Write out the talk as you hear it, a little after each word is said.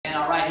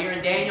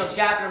in Daniel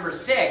chapter number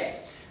 6,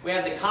 we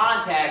have the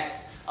context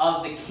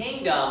of the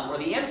kingdom or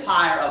the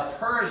empire of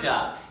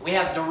Persia. We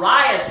have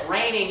Darius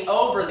reigning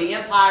over the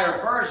empire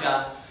of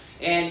Persia.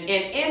 And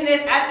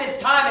at this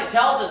time, it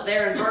tells us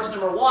there in verse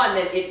number 1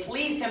 that it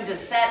pleased him to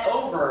set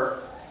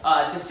over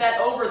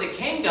the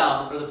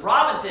kingdom or the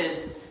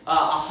provinces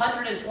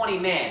 120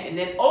 men. And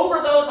then over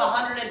those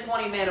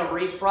 120 men over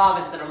each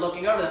province that are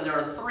looking over them, there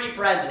are 3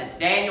 presidents,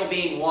 Daniel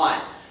being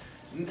one.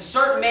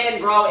 Certain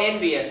men grow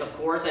envious, of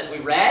course, as we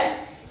read,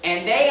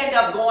 and they end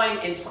up going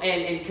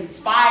and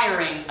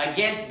conspiring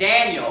against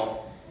Daniel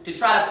to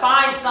try to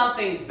find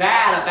something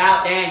bad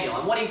about Daniel.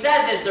 And what he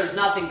says is there's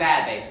nothing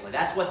bad, basically.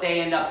 That's what they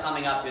end up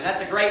coming up to.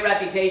 That's a great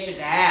reputation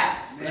to have.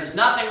 There's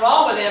nothing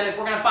wrong with him. If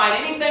we're going to find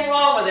anything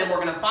wrong with him,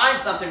 we're going to find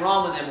something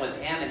wrong with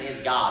him and his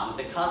God,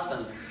 with the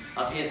customs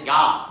of his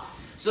God.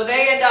 So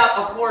they end up,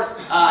 of course,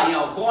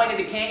 going to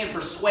the king and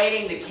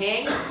persuading the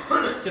king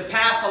to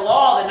pass a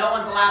law that no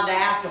one's allowed to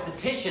ask a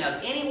petition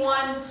of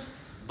anyone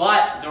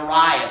but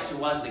Darius, who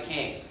was the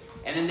king.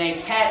 And then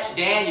they catch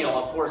Daniel,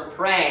 of course,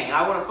 praying. And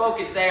I want to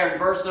focus there in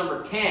verse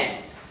number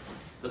 10.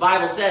 The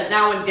Bible says,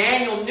 "Now when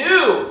Daniel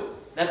knew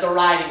that the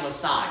writing was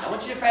signed." I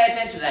want you to pay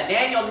attention to that.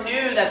 Daniel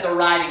knew that the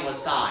writing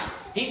was signed.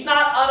 He's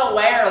not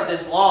unaware of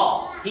this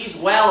law. He's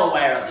well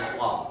aware of this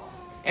law.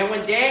 And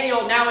when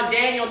Daniel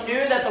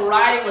knew that the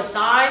writing was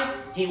signed,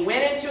 he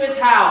went into his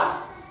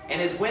house, and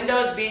his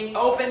windows being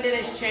opened in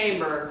his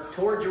chamber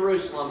toward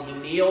Jerusalem, he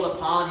kneeled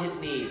upon his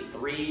knees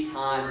 3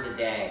 times a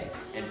day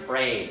and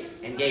prayed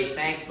and gave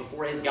thanks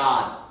before his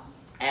God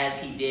as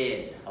he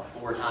did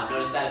aforetime.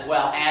 Notice that as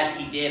well, as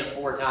he did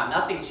aforetime.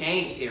 Nothing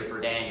changed here for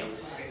Daniel.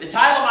 The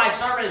title of my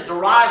sermon is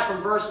derived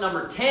from verse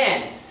number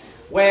 10,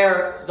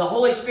 where the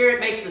Holy Spirit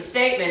makes the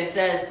statement. It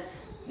says,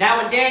 "Now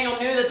when Daniel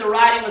knew that the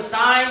writing was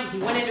signed, he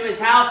went into his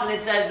house," and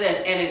it says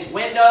this, "and his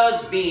windows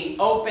being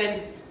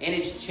opened in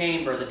his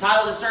chamber." The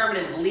title of the sermon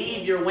is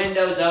 "Leave Your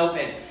Windows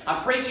Open."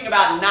 I'm preaching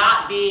about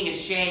not being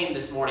ashamed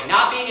this morning.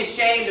 Not being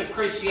ashamed of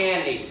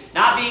Christianity.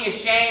 Not being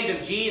ashamed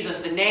of Jesus,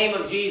 the name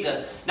of Jesus.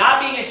 Not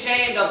being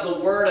ashamed of the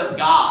Word of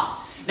God.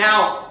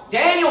 Now,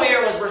 Daniel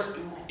here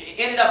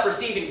ended up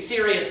receiving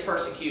serious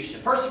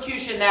persecution.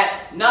 Persecution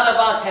that none of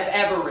us have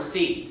ever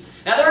received.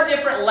 Now, there are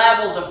different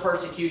levels of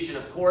persecution,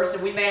 of course,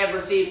 and we may have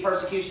received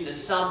persecution to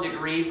some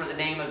degree for the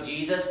name of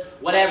Jesus,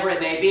 whatever it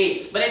may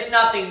be. But it's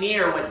nothing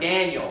near what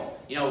Daniel,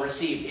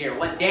 received here,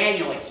 what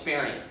Daniel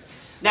experienced.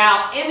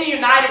 Now, in the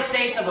United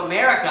States of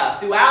America,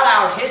 throughout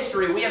our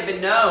history, we have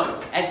been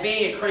known as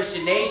being a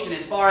Christian nation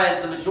as far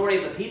as the majority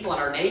of the people in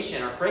our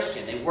nation are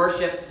Christian. They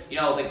worship,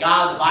 the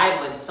God of the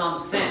Bible in some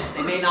sense.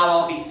 They may not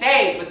all be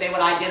saved, but they would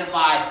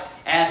identify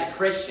as a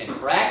Christian,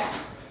 correct?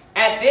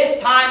 At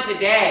this time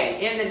today,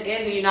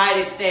 in the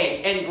United States,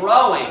 and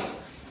growing,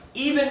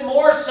 even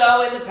more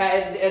so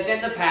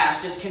than the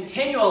past, just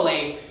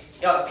continually,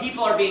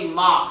 people are being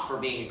mocked for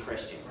being a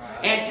Christian.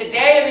 Right. And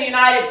today in the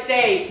United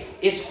States,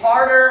 it's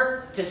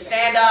harder to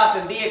stand up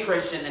and be a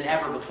Christian than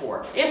ever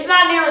before. It's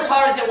not near as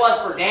hard as it was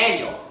for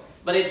Daniel,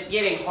 but it's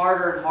getting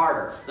harder and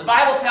harder. The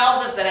Bible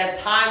tells us that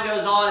as time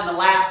goes on in the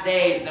last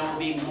days, there will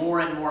be more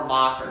and more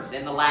mockers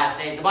in the last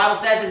days. The Bible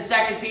says in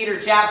 2 Peter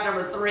chapter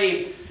number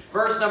 3,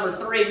 verse number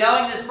 3,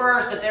 "Knowing this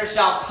first, that there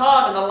shall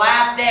come in the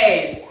last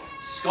days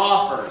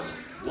scoffers,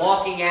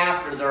 walking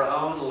after their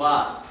own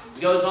lusts."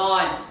 It goes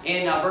on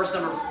in verse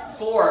number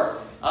 4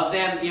 of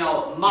them,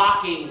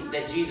 mocking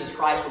that Jesus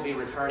Christ will be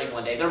returning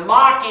one day. They're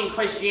mocking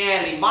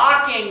Christianity,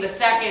 mocking the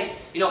second,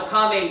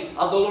 coming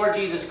of the Lord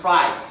Jesus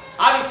Christ.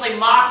 Obviously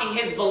mocking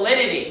His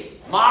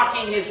validity,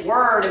 mocking His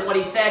Word and what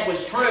He said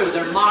was true.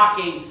 They're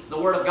mocking the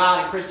Word of God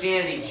and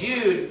Christianity.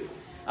 Jude,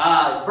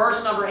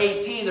 verse number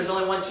 18, there's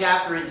only one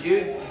chapter in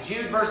Jude.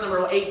 Jude, verse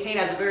number 18,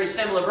 has a very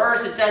similar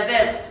verse. It says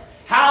this,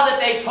 "How that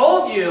they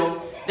told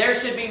you there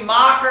should be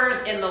mockers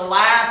in the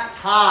last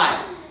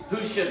time,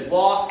 who should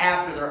walk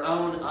after their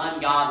own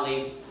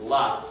ungodly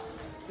lust."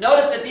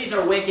 Notice that these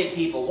are wicked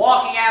people,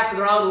 walking after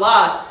their own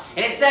lust.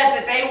 And it says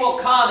that they will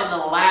come in the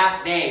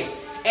last days.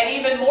 And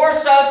even more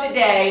so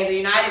today in the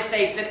United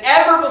States than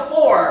ever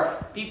before,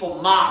 people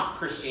mock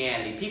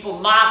Christianity. People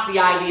mock the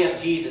idea of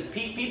Jesus.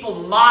 People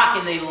mock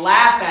and they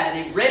laugh at it.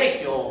 They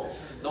ridicule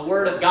the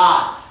Word of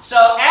God.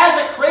 So as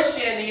a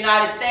Christian in the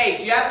United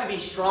States, you have to be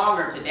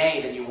stronger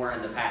today than you were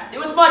in the past. It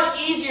was much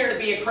easier to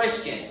be a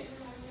Christian,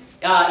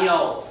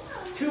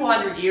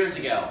 200 years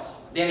ago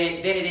than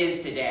it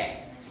is today.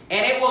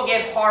 And it will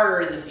get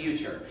harder in the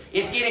future.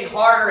 It's getting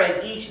harder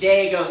as each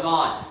day goes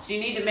on. So you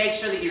need to make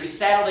sure that you're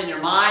settled in your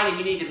mind, and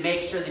you need to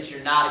make sure that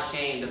you're not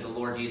ashamed of the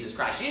Lord Jesus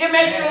Christ. You need to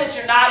make sure that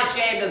you're not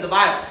ashamed of the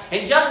Bible.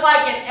 And just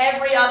like in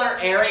every other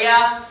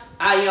area,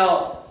 I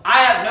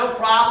have no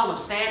problem of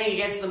standing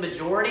against the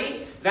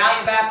majority.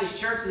 Valiant Baptist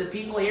Church and the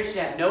people here should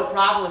have no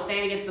problem with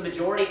standing against the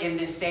majority in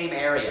this same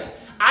area.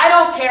 I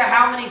don't care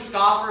how many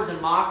scoffers and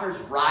mockers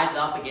rise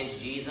up against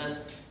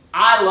Jesus.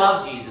 I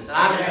love Jesus, and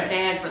I'm going to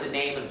stand for the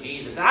name of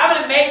Jesus. And I'm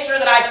going to make sure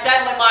that I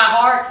settle in my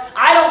heart.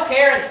 I don't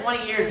care in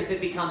 20 years if it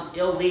becomes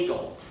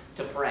illegal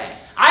to pray.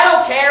 I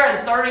don't care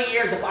in 30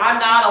 years if I'm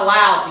not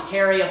allowed to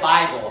carry a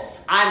Bible.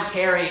 I'm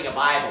carrying a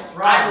Bible.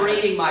 I'm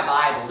reading my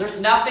Bible. There's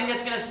nothing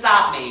that's going to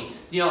stop me,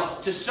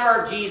 to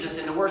serve Jesus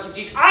and to worship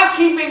Jesus. I'm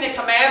keeping the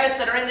commandments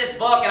that are in this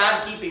book, and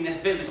I'm keeping this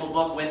physical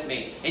book with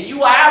me. And you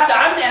will have to,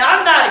 and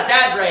I'm not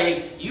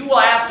exaggerating, you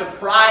will have to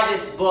pry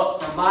this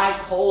book from my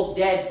cold,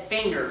 dead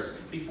fingers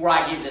before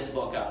I give this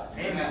book up.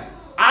 Amen.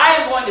 I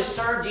am going to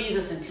serve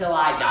Jesus until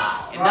I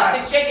die. And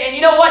nothing changes. And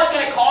you know what's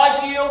going to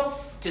cause you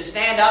to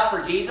stand up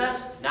for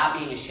Jesus? Not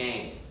being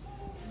ashamed.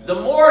 The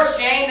more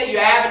shame that you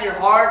have in your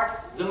heart,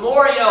 the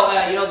more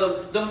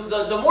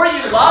the more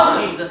you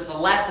love Jesus, the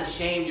less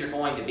ashamed you're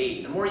going to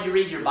be. The more you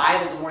read your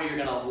Bible, the more you're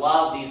going to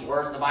love these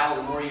words in the Bible,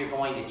 the more you're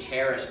going to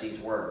cherish these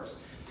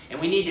words.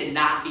 And we need to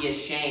not be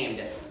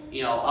ashamed,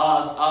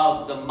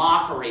 of the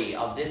mockery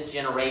of this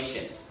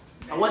generation.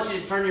 I want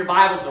you to turn your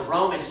Bibles to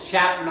Romans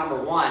chapter number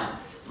 1,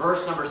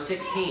 verse number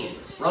 16.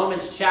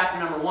 Romans chapter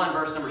number 1,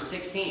 verse number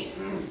 16.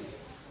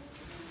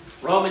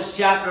 Romans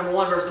chapter number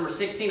 1, verse number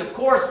 16. Of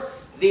course,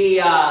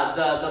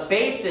 the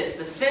basis,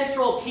 the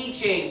central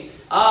teaching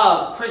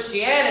of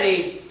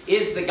Christianity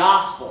is the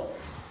gospel.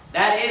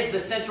 That is the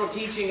central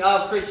teaching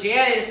of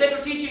Christianity. The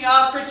central teaching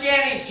of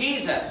Christianity is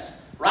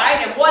Jesus,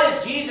 right? And what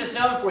is Jesus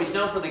known for? He's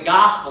known for the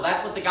gospel.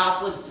 That's what the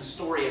gospel is, the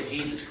story of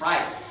Jesus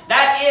Christ.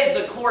 That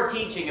is the core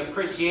teaching of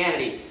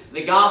Christianity,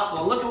 the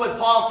gospel. And look at what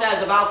Paul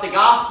says about the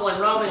gospel in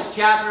Romans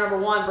chapter number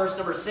 1, verse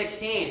number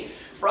 16.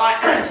 For I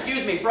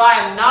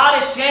am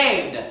not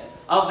ashamed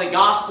of the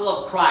gospel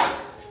of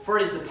Christ. For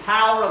it is the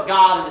power of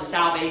God unto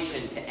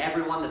salvation to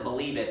everyone that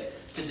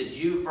believeth, to the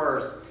Jew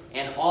first,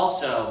 and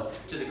also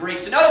to the Greek.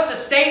 So notice the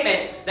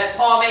statement that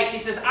Paul makes. He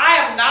says, I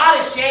am not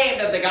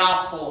ashamed of the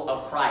gospel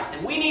of Christ.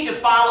 And we need to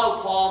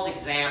follow Paul's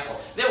example.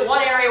 That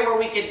one area where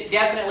we could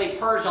definitely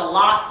purge a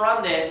lot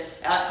from this,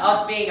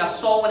 us being a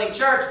soul-winning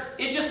church,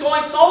 is just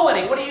going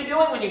soul-winning. What are you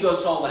doing when you go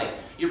soul-winning?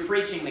 You're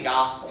preaching the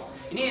gospel.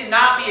 You need to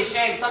not be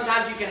ashamed.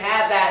 Sometimes you can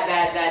have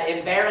that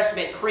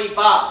embarrassment creep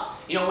up.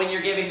 When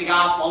you're giving the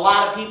gospel. A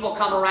lot of people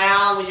come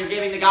around when you're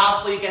giving the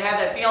gospel. You can have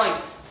that feeling.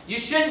 You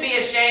shouldn't be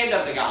ashamed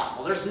of the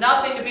gospel. There's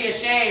nothing to be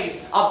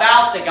ashamed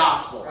about the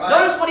gospel. Right.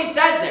 Notice what he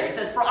says there. He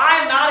says, for I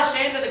am not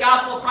ashamed of the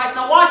gospel of Christ.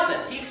 Now watch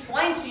this. He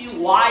explains to you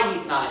why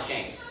he's not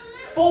ashamed.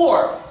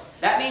 For.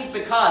 That means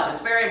because.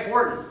 It's very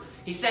important.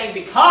 He's saying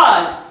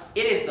because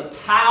it is the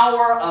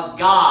power of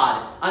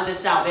God unto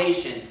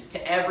salvation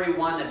to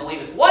everyone that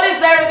believeth. What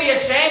is there to be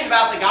ashamed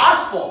about the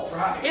gospel?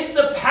 Right. It's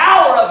the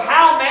power of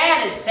how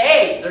man is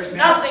saved. There's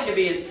nothing to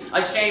be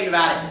ashamed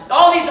about it.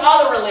 All these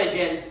other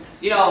religions,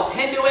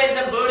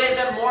 Hinduism,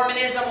 Buddhism,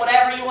 Mormonism,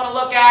 whatever you want to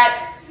look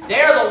at,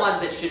 they're the ones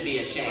that should be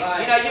ashamed.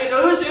 Right.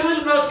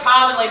 Who's most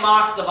commonly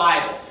mocks the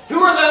Bible? Who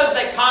are those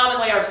that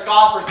commonly are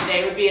scoffers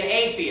today? Would be an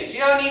atheist. You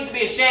know who needs to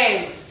be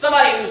ashamed?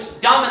 Somebody who's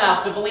dumb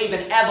enough to believe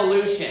in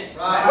evolution.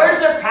 Right. Where's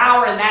their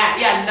power in that?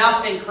 Yeah,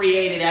 nothing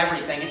created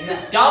everything. It's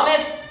the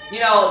dumbest,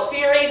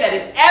 theory that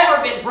has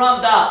ever been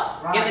drummed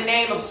up in the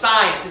name of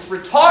science. It's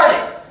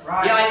retarded.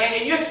 Right.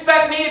 And you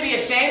expect me to be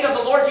ashamed of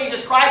the Lord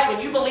Jesus Christ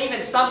when you believe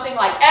in something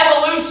like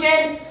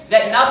evolution,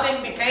 that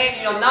nothing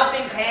became,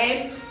 nothing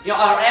came,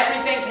 or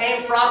everything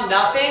came from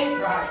nothing,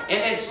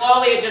 and then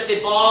slowly it just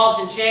evolves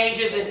and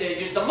changes into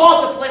just the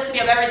multiplicity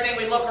of everything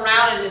we look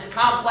around in this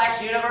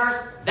complex universe.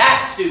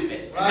 That's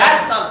stupid. Right.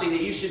 That's something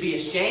that you should be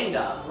ashamed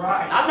of.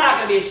 Right. I'm not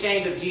going to be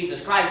ashamed of Jesus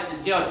Christ.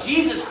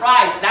 Jesus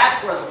Christ,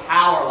 that's where the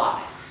power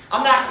lies.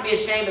 I'm not going to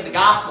be ashamed of the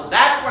gospel.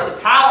 That's where the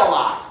power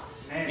lies.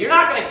 You're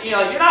not going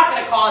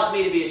to cause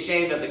me to be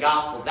ashamed of the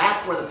gospel.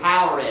 That's where the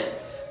power is.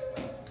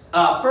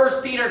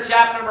 1 Peter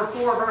chapter number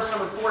 4, verse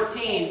number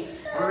 14.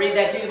 I'm going to read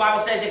that to you. The Bible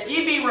says, if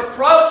ye be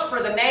reproached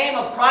for the name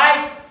of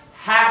Christ,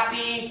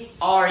 happy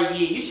are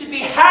ye. You should be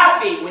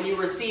happy when you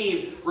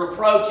receive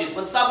reproaches.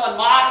 When someone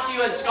mocks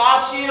you and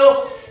scoffs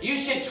you, you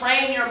should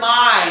train your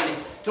mind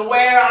to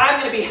where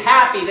I'm going to be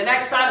happy. The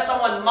next time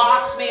someone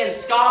mocks me and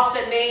scoffs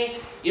at me,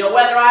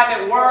 whether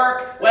I'm at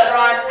work, whether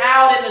I'm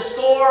out in the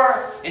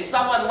store, and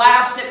someone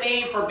laughs at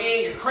me for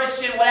being a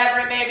Christian,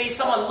 whatever it may be,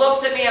 someone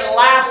looks at me and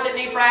laughs at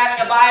me for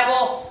having a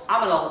Bible,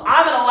 I'm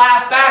gonna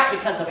laugh back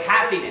because of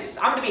happiness.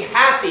 I'm going to be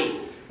happy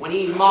when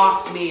he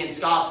mocks me and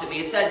scoffs at me.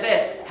 It says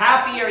this,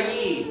 happy are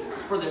ye,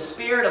 for the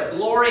Spirit of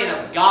glory and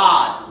of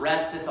God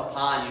resteth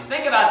upon you.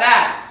 Think about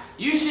that.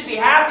 You should be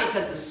happy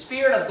because the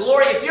Spirit of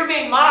glory, if you're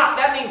being mocked,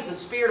 that means the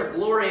Spirit of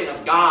glory and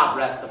of God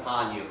rests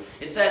upon you.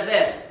 It says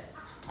this,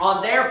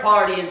 on their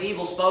part he is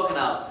evil spoken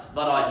of,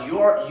 but on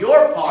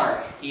your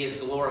part he is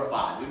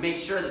glorified. We make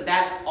sure that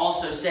that's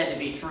also said to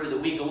be true, that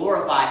we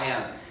glorify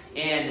him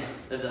in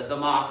the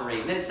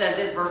mockery. And then it says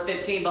this, verse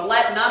 15, but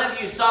let none of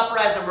you suffer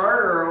as a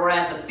murderer, or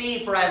as a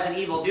thief, or as an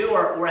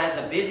evildoer, or as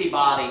a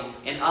busybody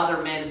in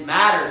other men's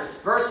matters.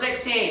 Verse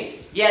 16,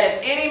 yet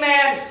if any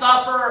man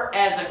suffer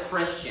as a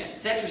Christian.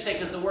 It's interesting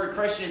because the word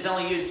Christian is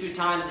only used 2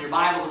 times in your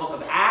Bible, the book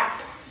of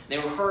Acts. They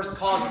were first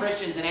called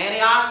Christians in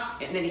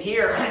Antioch. And then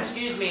here,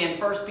 in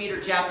 1 Peter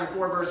chapter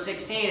 4, verse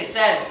 16, it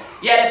says,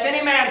 yet if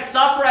any man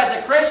suffer as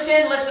a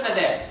Christian, listen to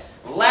this,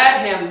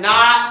 let him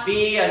not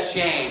be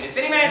ashamed. If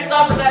any man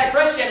suffers as a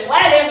Christian,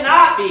 let him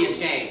not be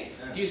ashamed.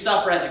 If you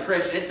suffer as a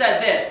Christian. It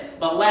says this,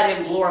 but let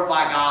him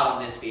glorify God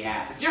on this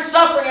behalf. If you're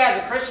suffering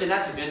as a Christian,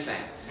 that's a good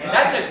thing.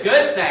 That's a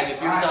good thing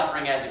if you're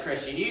suffering as a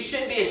Christian. You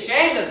shouldn't be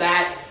ashamed of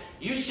that.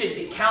 You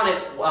should count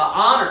it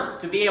honor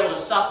to be able to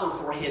suffer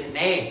for his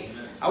name.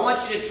 I want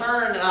you to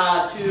turn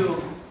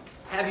to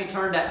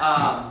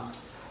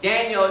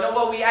Daniel. No,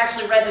 well, we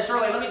actually read this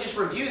earlier. Let me just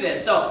review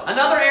this. So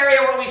another area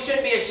where we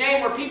shouldn't be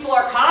ashamed, where people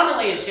are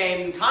commonly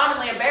ashamed and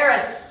commonly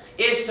embarrassed,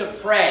 is to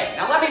pray.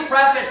 Now let me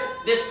preface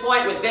this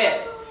point with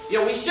this.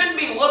 We shouldn't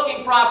be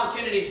looking for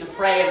opportunities to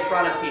pray in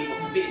front of people,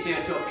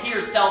 to appear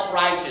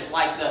self-righteous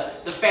like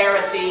the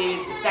Pharisees,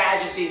 the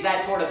Sadducees,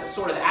 that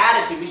sort of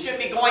attitude. We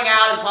shouldn't be going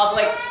out in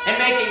public and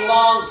making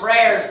long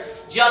prayers,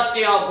 just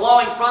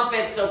blowing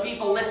trumpets so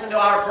people listen to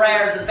our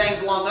prayers and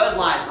things along those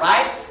lines,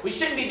 right? We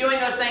shouldn't be doing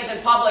those things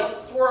in public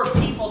for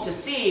people to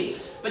see.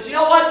 But you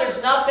know what?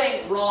 There's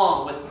nothing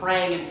wrong with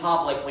praying in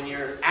public when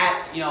you're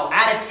at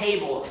a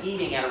table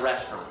eating at a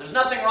restaurant. There's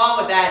nothing wrong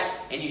with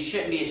that, and you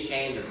shouldn't be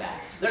ashamed of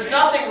that. There's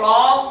nothing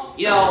wrong,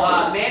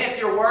 man, if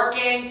you're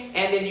working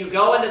and then you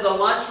go into the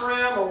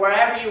lunchroom or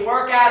wherever you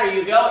work at, or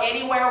you go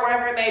anywhere,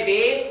 wherever it may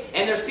be,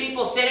 and there's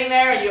people sitting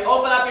there and you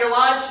open up your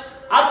lunch.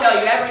 I'll tell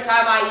you, every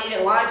time I eat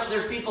at lunch,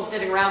 there's people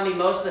sitting around me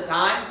most of the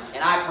time,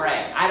 and I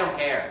pray. I don't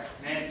care.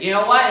 You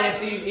know what? And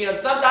if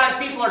sometimes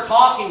people are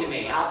talking to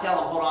me, and I'll tell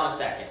them, hold on a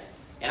second.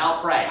 And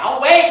I'll pray.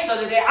 I'll wait so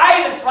that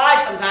I even try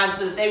sometimes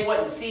so that they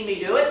wouldn't see me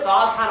do it. So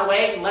I'll kind of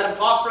wait and let them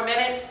talk for a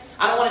minute.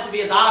 I don't want it to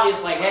be as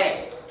obvious like,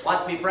 hey,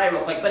 watch me pray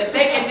real quick. But if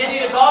they continue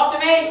to talk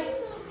to me,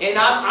 and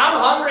I'm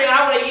hungry and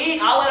I want to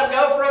eat, I'll let them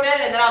go for a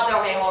minute, and then I'll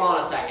tell them, hey, hold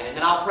on a second. And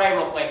then I'll pray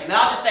real quick. And then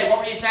I'll just say,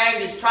 what were you saying?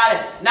 Just try to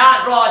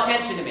not draw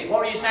attention to me. What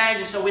were you saying?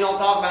 Just so we don't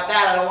talk about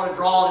that. I don't want to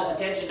draw this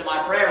attention to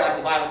my prayer like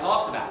the Bible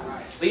talks about.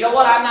 But you know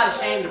what? I'm not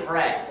ashamed to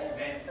pray.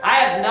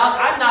 I'm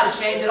not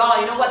ashamed at all.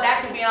 You know what?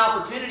 That could be an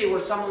opportunity where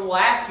someone will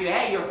ask you,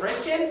 hey, you're a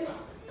Christian?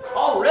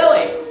 Oh,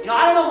 really?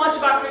 I don't know much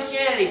about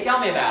Christianity. Tell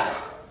me about it.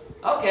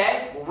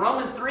 Okay, well,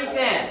 Romans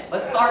 3:10.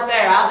 Let's start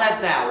there. How's that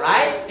sound,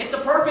 right? It's a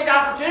perfect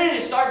opportunity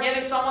to start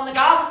giving someone the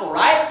gospel,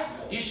 right?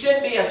 You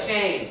shouldn't be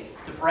ashamed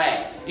to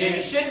pray. You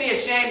shouldn't be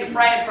ashamed to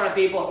pray in front of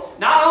people.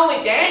 Not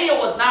only Daniel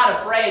was not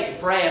afraid to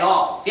pray at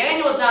all.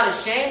 Daniel was not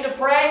ashamed to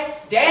pray.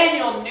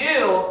 Daniel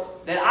knew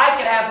that I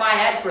could have my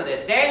head for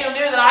this. Daniel knew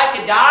that I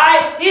could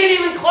die. He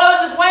didn't even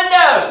close his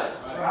windows.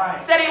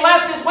 Right. It said he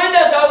left his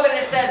windows open, and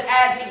it says,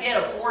 as he did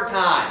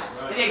aforetime.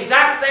 Right. The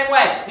exact same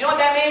way. You know what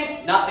that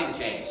means? Nothing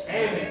changed.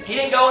 Amen. He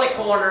didn't go in a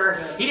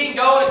corner. He didn't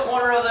go in a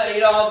corner of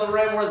the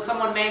room where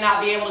someone may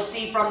not be able to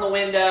see from the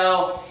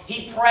window.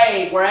 He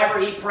prayed wherever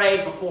he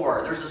prayed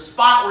before. There's a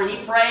spot where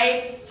he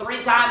prayed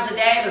 3 times a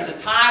day. There's a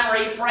time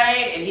where he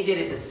prayed, and he did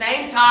it the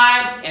same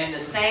time and in the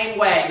same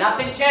way.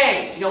 Nothing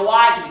changed. You know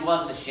why? Because he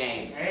wasn't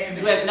ashamed.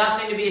 Because we have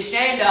nothing to be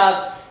ashamed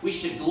of. We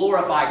should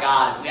glorify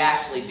God if we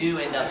actually do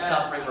end up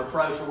suffering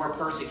reproach or we're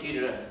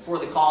persecuted for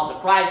the cause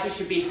of Christ. We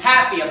should be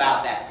happy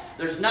about that.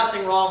 There's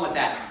nothing wrong with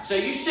that. So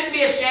you shouldn't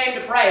be ashamed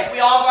to pray. If we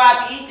all go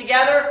out to eat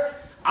together,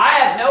 I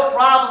have no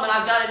problem, and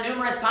I've done it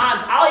numerous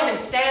times. I'll even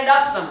stand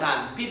up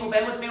sometimes. People have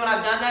been with me when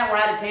I've done that. We're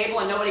at a table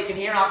and nobody can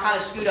hear, and I'll kind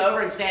of scoot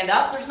over and stand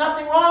up. There's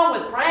nothing wrong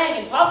with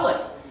praying in public.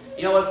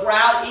 If we're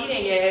out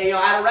eating at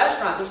a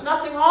restaurant, there's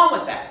nothing wrong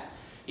with that.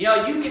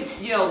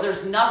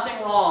 There's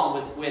nothing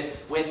wrong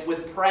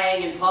with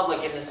praying in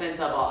public in the sense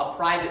of a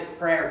private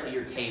prayer to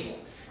your table.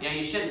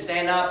 You shouldn't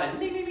stand up and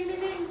ding, ding, ding, ding,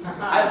 ding.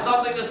 I have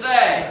something to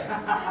say.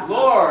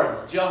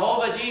 Lord,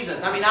 Jehovah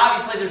Jesus.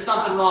 Obviously there's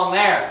something wrong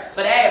there.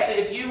 But hey,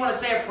 if you want to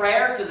say a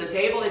prayer to the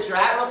table that you're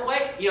at real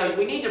quick,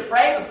 we need to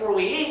pray before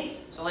we eat.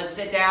 So let's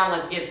sit down,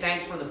 let's give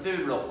thanks for the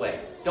food real quick.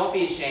 Don't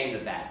be ashamed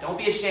of that. Don't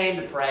be ashamed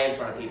to pray in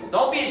front of people.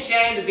 Don't be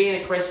ashamed of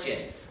being a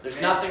Christian. There's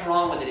nothing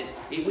wrong with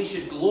it. We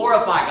should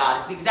glorify God.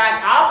 It's the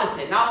exact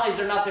opposite. Not only is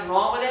there nothing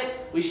wrong with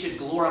it, we should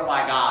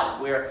glorify God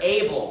if we are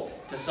able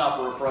to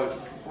suffer reproach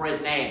for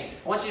his name.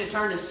 I want you to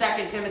turn to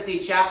 2 Timothy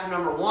chapter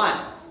number 1.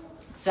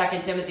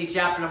 2 Timothy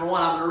chapter number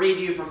 1. I'm going to read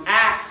to you from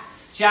Acts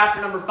chapter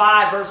number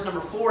 5, verse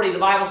number 40. The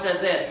Bible says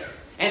this.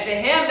 And to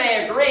him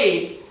they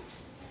agreed,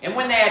 and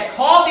when they had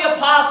called the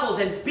apostles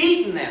and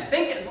beaten them.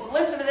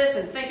 Listen to this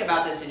and think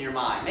about this in your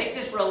mind. Make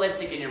this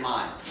realistic in your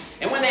mind.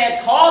 And when they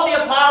had called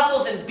the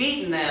apostles and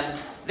beaten them,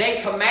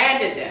 they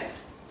commanded them.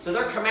 So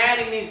they're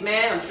commanding these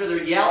men. I'm sure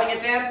they're yelling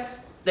at them.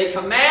 They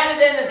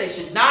commanded them that they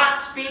should not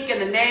speak in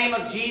the name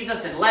of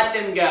Jesus and let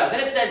them go.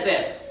 Then it says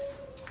this.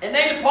 And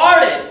they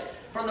departed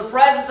from the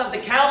presence of the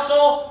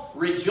council,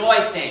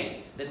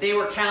 rejoicing that they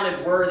were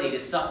counted worthy to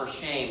suffer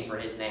shame for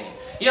his name.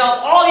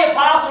 All the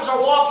apostles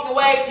are walking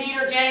away.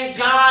 Peter, James,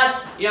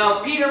 John.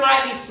 Peter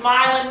might be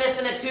smiling,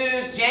 missing a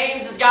tooth.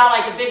 James has got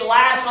like a big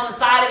lash on the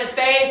side of his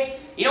face.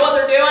 You know what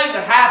they're doing?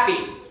 They're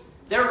happy.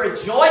 They're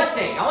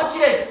rejoicing. I want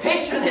you to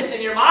picture this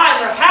in your mind.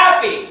 They're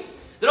happy.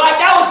 They're like,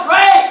 that was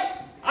great.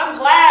 I'm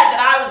glad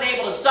that I was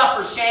able to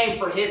suffer shame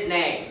for his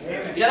name.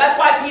 Amen. That's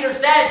why Peter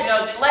says,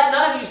 let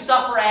none of you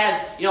suffer as,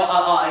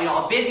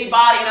 a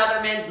busybody in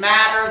other men's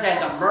matters,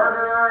 as a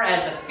murderer,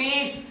 as a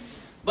thief.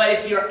 But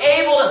if you're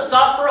able to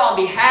suffer on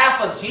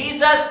behalf of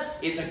Jesus,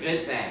 it's a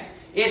good thing.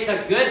 It's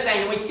a good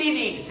thing. And we see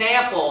the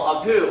example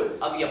of who?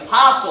 Of the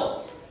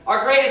apostles.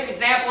 Our greatest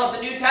example of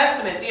the New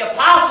Testament. The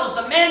apostles,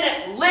 the men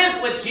that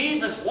lived with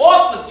Jesus,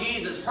 walked with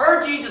Jesus,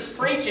 heard Jesus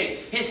preaching,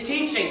 his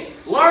teaching,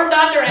 learned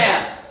under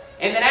him.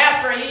 And then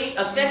after he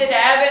ascended to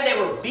heaven, they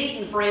were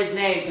beaten for his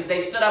name because they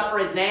stood up for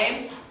his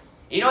name.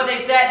 You know what they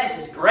said?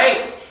 This is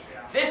great.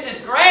 This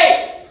is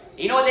great.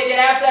 You know what they did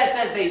after that? It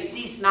says they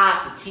ceased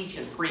not to teach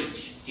and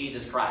preach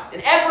Jesus Christ.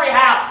 In every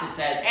house, it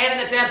says, and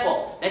in the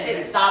temple. That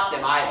didn't stop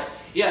them either.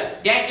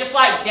 Just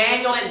like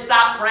Daniel didn't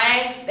stop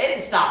praying, they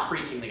didn't stop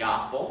preaching the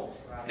gospel.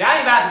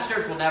 Valiant Baptist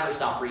Church will never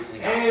stop preaching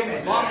the gospel. Amen.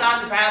 As long as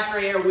I'm the pastor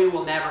here, we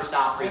will never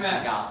stop preaching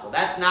the gospel.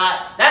 That's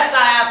not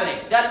happening.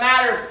 Doesn't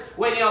matter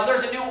if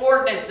there's a new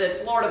ordinance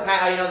that Florida,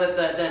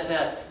 that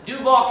the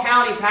Duval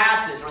County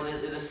passes, or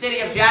the city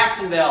of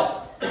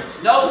Jacksonville.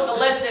 No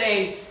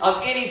soliciting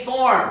of any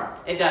form.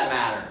 It doesn't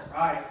matter.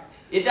 Right.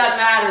 It doesn't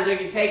matter. They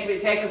can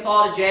take us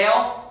all to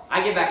jail.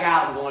 I get back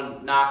out and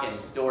going knocking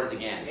doors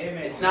again.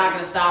 Amen. It's not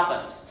going to stop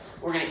us.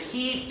 We're going to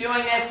keep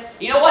doing this.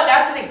 You know what?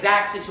 That's an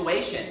exact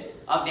situation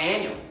of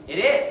Daniel. It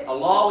is. A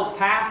law was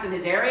passed in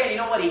his area, and you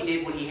know what? He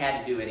did what he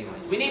had to do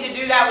anyways. We need to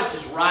do that which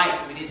is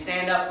right. We need to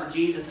stand up for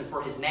Jesus and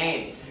for his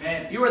name.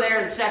 Amen. You were there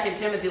in 2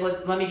 Timothy.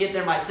 Let me get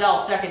there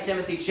myself. 2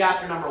 Timothy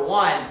chapter number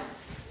 1.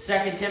 2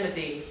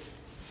 Timothy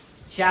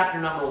chapter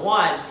number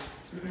 1.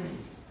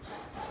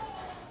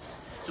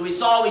 So we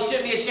saw we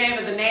shouldn't be ashamed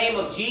of the name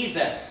of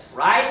Jesus,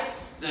 right?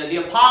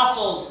 The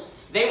apostles,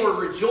 they were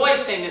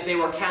rejoicing that they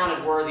were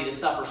counted worthy to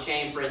suffer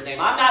shame for his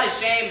name. I'm not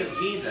ashamed of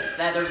Jesus.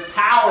 That there's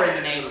power in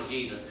the name of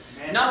Jesus.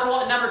 Amen.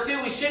 Number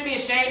two, we shouldn't be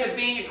ashamed of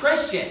being a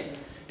Christian.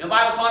 The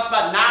Bible talks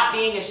about not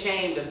being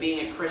ashamed of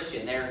being a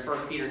Christian there in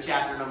 1 Peter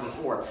chapter number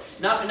 4.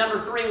 Number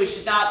 3, we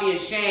should not be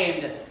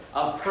ashamed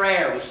of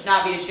prayer. We should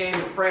not be ashamed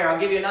of prayer. I'll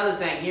give you another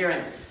thing here,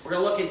 and we're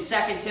going to look in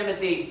 2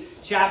 Timothy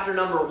chapter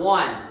number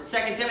 1. 2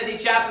 Timothy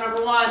chapter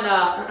number 1.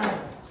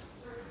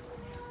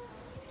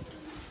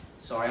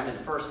 Sorry, I'm in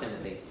 1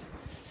 Timothy.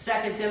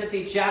 2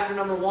 Timothy chapter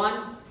number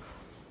 1,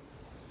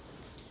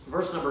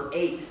 verse number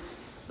 8.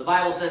 The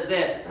Bible says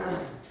this,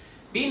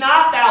 Be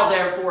not thou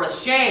therefore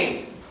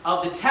ashamed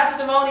of the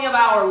testimony of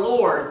our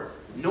Lord,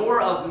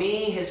 nor of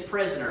me his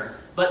prisoner,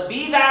 but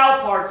be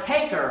thou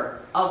partaker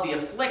of the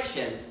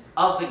afflictions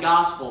of the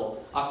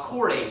gospel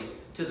according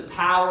to the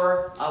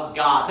power of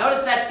God.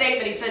 Notice that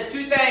statement. He says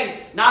two things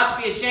not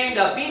to be ashamed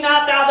of. Be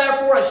not thou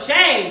therefore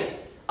ashamed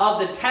of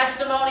the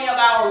testimony of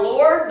our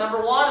Lord.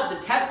 Number 1, of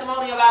the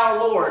testimony of our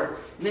Lord.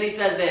 And then he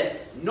says this,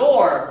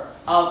 nor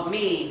of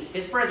me,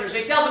 his prisoner. So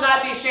he tells him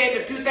not to be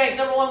ashamed of two things.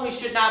 Number 1, we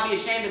should not be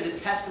ashamed of the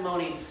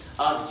testimony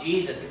of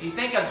Jesus. If you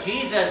think of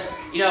Jesus,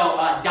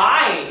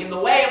 dying in the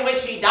way in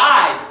which he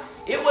died,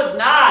 it was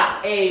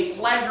not a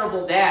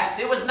pleasurable death.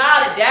 It was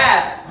not a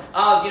death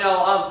of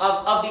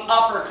the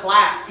upper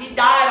class. He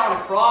died on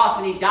a cross,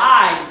 and he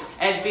died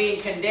as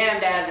being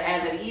condemned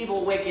as an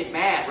evil, wicked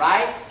man,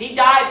 right? He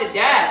died the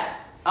death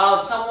of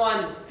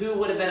someone who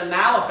would have been a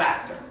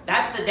malefactor.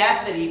 That's the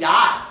death that he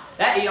died.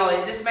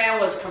 This man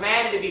was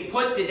commanded to be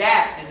put to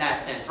death in that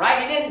sense,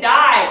 right? He didn't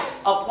die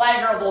a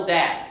pleasurable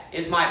death,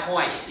 is my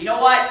point. You know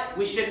what?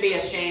 We shouldn't be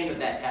ashamed of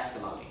that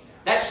testimony.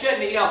 That shouldn't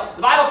be,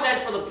 the Bible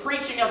says, for the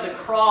preaching of the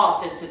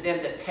cross is to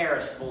them that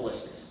perish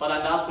foolishness. But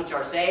unto us which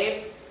are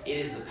saved, it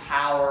is the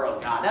power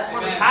of God. That's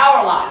where the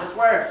power lies. That's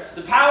where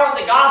the power of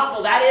the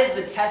gospel, that is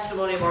the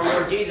testimony of our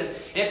Lord Jesus.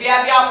 And if you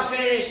have the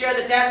opportunity to share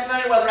the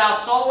testimony, whether out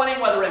soul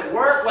winning, whether at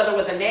work, whether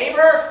with a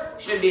neighbor,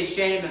 you shouldn't be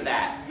ashamed of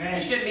that. Amen.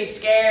 You shouldn't be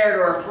scared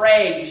or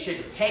afraid. You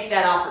should take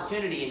that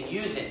opportunity and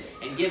use it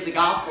and give the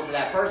gospel to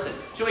that person.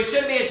 So we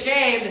shouldn't be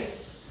ashamed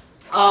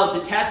of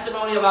the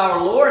testimony of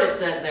our Lord, it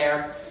says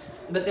there.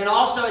 But then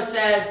also it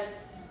says,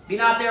 Be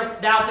not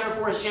thou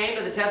therefore ashamed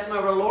of the testimony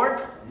of our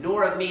Lord,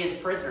 nor of me his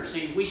prisoner. So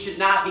we should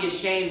not be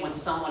ashamed when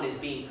someone is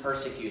being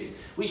persecuted.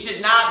 We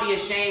should not be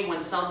ashamed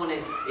when someone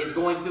is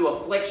going through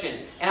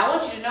afflictions. And I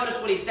want you to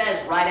notice what he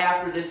says right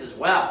after this as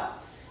well.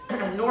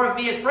 Nor of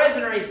me his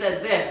prisoner, he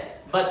says this,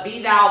 but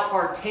be thou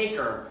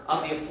partaker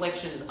of the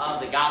afflictions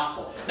of the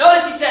gospel.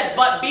 Notice he says,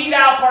 but be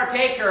thou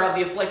partaker of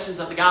the afflictions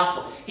of the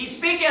gospel. He's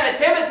speaking to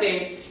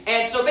Timothy,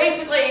 and so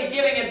basically he's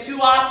giving him two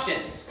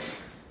options.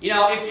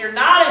 If you're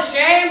not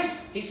ashamed,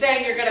 he's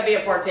saying you're going to be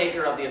a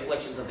partaker of the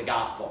afflictions of the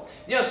gospel.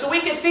 So we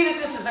can see that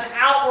this is an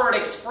outward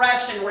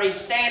expression where he's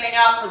standing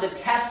up for the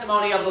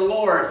testimony of the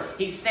Lord.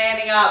 He's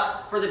standing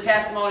up for the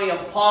testimony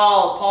of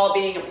Paul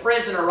being a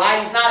prisoner,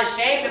 right? He's not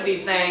ashamed of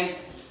these things.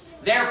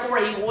 Therefore,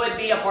 he would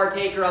be a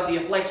partaker of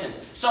the afflictions.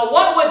 So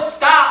what would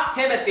stop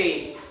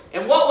Timothy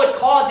and what would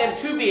cause him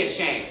to be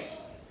ashamed?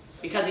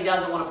 Because he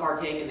doesn't want to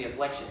partake in the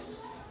afflictions.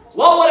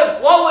 What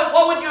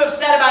would you have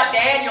said about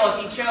Daniel if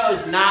he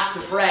chose not to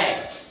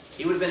pray?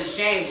 He would have been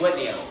ashamed,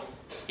 wouldn't he?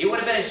 He would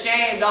have been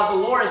ashamed of the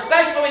Lord,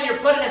 especially when you're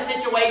put in a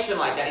situation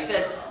like that. He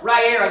says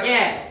right here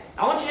again,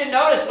 I want you to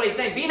notice what he's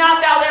saying. Be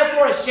not thou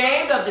therefore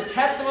ashamed of the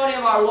testimony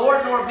of our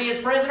Lord, nor of me his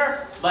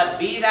prisoner, but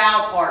be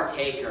thou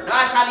partaker.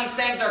 Notice how these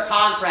things are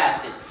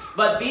contrasted.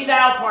 But be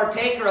thou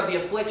partaker of the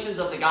afflictions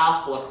of the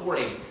gospel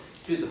according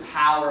to the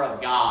power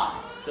of God.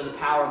 To the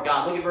power of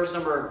God. Look at verse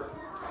number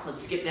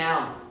Let's skip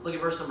down. Look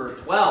at verse number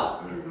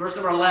 12. Verse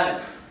number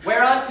 11.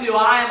 Whereunto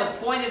I am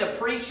appointed a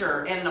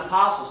preacher and an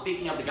apostle,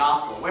 speaking of the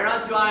gospel.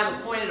 Whereunto I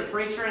am appointed a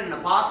preacher and an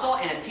apostle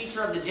and a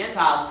teacher of the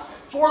Gentiles,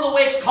 for the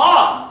which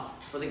cause,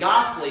 for the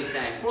gospel he's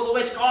saying, for the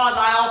which cause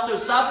I also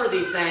suffer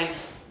these things.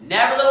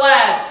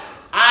 Nevertheless,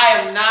 I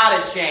am not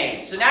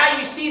ashamed. So now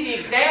you see the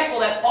example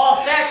that Paul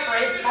sets for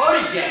his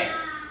protege,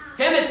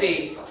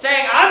 Timothy,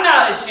 saying, I'm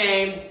not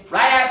ashamed,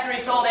 right after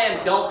he told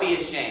him, don't be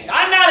ashamed.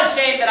 I'm not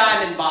ashamed that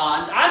I'm in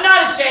bonds. I'm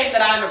not ashamed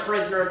that I'm a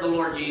prisoner of the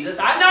Lord Jesus.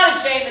 I'm not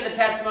ashamed of the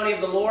testimony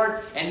of the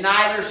Lord, and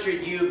neither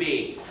should you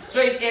be.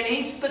 So, and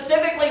he's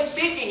specifically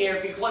speaking here,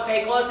 if you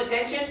pay close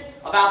attention,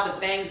 about the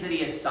things that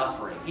he is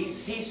suffering. He's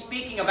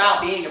speaking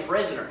about being a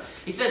prisoner.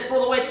 He says, for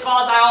the which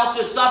cause I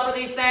also suffer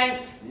these things,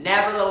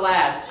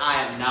 nevertheless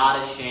I am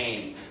not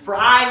ashamed. For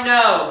I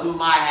know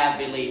whom I have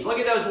believed. Look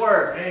at those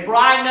words. Amen. For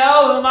I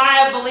know whom I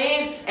have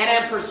believed, and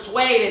am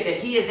persuaded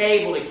that he is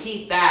able to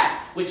keep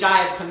that which I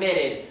have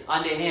committed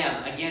unto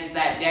him against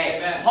that day.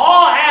 Amen.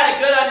 Paul had a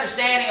good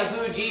understanding of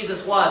who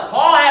Jesus was.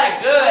 Paul had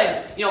a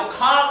good,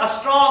 a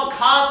strong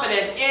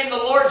confidence in the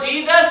Lord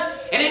Jesus.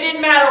 And it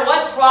didn't matter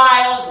what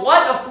trials,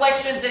 what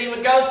afflictions that he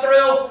would go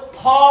through,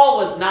 Paul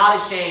was not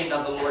ashamed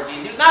of the Lord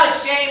Jesus. He was not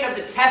ashamed of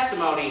the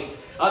testimony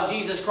of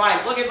Jesus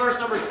Christ. Look at verse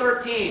number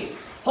 13.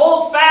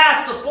 Hold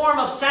fast the form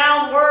of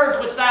sound words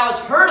which thou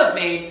hast heard of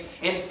me,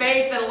 in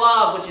faith and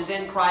love which is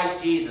in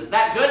Christ Jesus.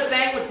 That good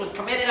thing which was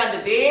committed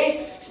unto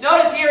thee.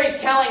 Notice here he's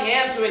telling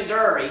him to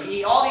endure.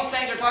 All these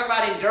things are talking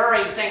about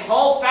enduring. He's saying,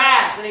 hold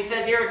fast. And he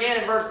says here again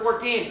in verse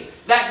 14,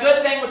 that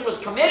good thing which was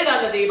committed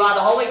unto thee by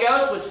the Holy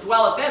Ghost which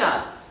dwelleth in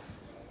us.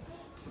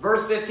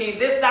 Verse 15,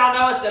 this thou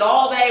knowest that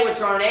all they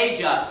which are in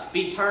Asia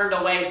be turned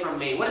away from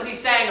me. What is he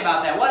saying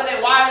about that? Why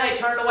are they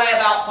turned away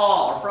about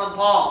Paul or from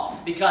Paul?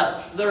 Because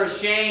they're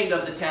ashamed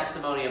of the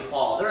testimony of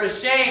Paul. They're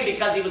ashamed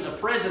because he was a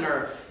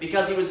prisoner,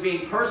 because he was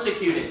being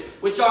persecuted.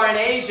 Which are in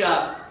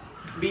Asia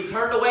be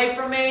turned away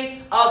from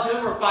me, of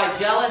whom are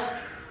Phygellus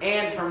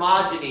and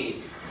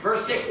Hermogenes.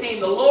 Verse 16,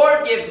 the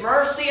Lord give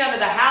mercy unto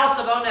the house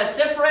of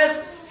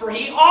Onesiphorus, for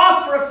he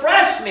oft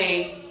refreshed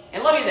me,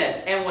 and look at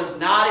this, and was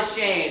not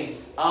ashamed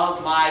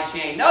of my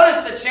chain.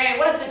 Notice the chain.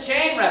 What does the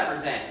chain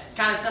represent? It's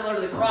kind of similar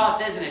to the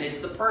cross, isn't it? It's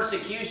the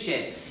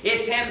persecution.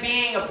 It's him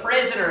being a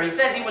prisoner. He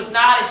says he was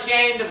not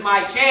ashamed of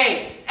my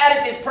chain. That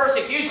is his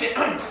persecution.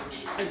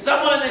 If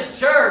someone in this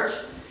church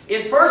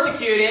is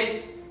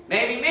persecuted,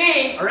 maybe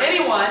me or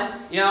anyone,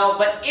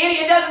 but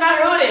it doesn't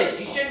matter who it is,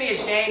 you shouldn't be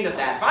ashamed of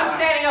that. If I'm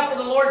standing up for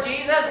the Lord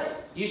Jesus,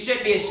 you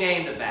shouldn't be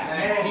ashamed of that.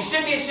 Amen. You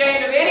shouldn't be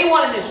ashamed of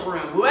anyone in this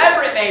room,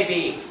 whoever it may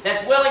be,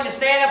 that's willing to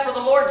stand up for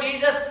the Lord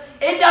Jesus.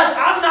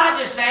 I'm not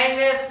just saying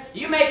this.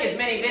 You make as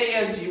many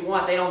videos as you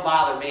want. They don't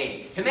bother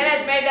me.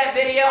 Jimenez made that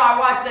video. I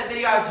watched that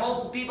video. I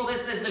told people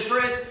this is the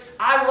truth.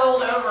 I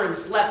rolled over and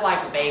slept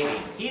like a baby.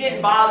 He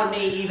didn't bother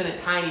me even a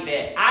tiny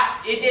bit.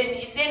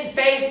 It didn't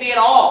faze me at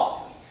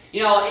all.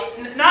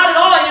 Not at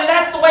all.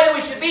 That's the way that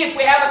we should be. If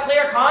we have a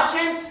clear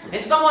conscience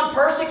and someone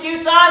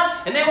persecutes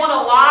us and they want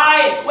to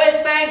lie and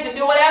twist things and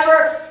do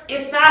whatever,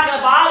 it's not going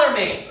to bother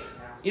me.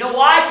 You know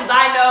why? Because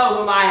I know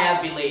whom I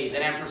have believed,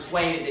 and am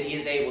persuaded that he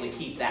is able to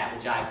keep that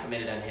which I have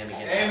committed unto him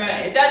against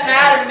that day. It doesn't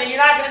matter to me.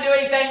 You're not going to do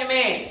anything to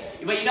me.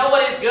 But you know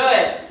what is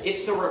good?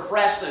 It's to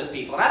refresh those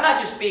people. And I'm not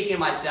just speaking to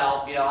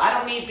myself. I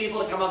don't need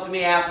people to come up to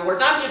me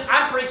afterwards.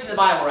 I'm preaching the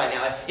Bible right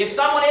now. If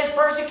someone is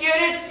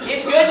persecuted,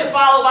 it's good to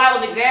follow the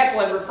Bible's example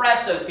and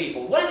refresh those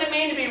people. What does it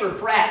mean to be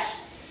refreshed?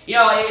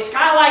 It's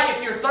kind of like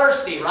if you're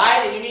thirsty,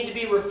 right? And you need to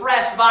be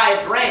refreshed by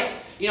a drink.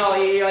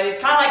 It's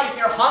kind of like if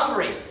you're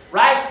hungry.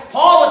 Right?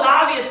 Paul was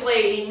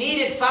obviously, he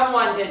needed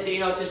someone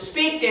to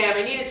speak to him.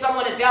 He needed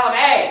someone to tell him,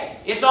 hey,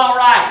 it's all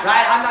right,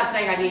 right? I'm not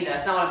saying I need that.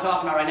 That's not what I'm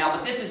talking about right now.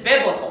 But this is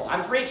biblical.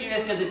 I'm preaching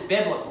this because it's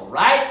biblical,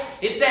 right?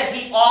 It says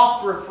he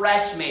oft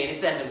refreshed me. And it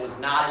says it was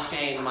not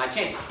ashamed of my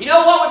chain. You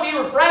know what would be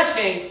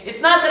refreshing?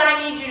 It's not that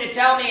I need you to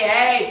tell me,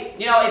 hey,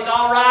 it's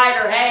all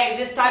right, or hey,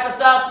 this type of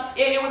stuff.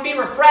 It would be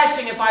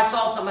refreshing if I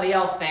saw somebody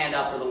else stand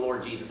up for the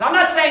Lord Jesus. I'm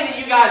not saying that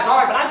you guys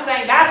aren't, but I'm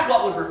saying that's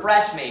what would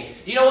refresh me.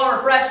 Do you know what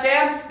refreshed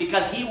him?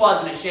 Because he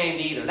wasn't ashamed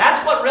either.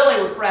 That's what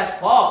really refreshed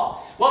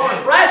Paul. What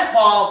refreshed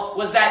Paul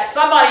was that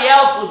somebody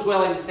else was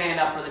willing to stand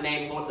up for the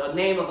name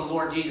of the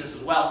Lord Jesus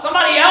as well.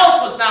 Somebody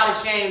else was not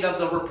ashamed of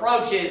the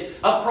reproaches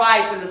of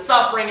Christ and the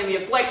suffering and the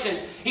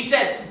afflictions. He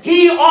said,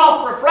 he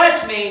oft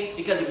refreshed me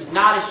because he was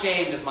not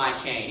ashamed of my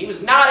chain. He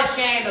was not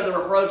ashamed of the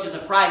reproaches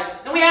of Christ.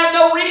 And we have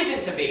no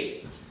reason to be.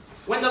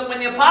 When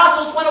the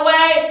apostles went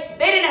away,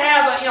 they didn't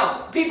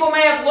have people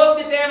may have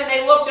looked at them and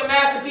they looked a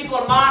mess and people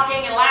are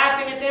mocking and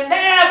laughing at them. They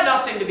have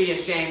nothing to be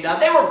ashamed of.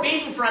 They were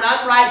beaten for an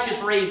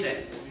unrighteous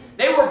reason.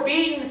 They were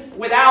beaten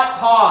without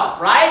cause,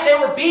 right? They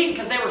were beaten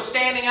because they were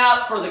standing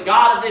up for the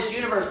God of this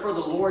universe, for the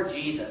Lord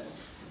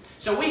Jesus.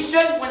 So we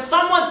shouldn't, when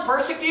someone's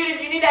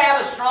persecuted, you need to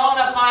have a strong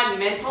enough mind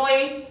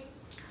mentally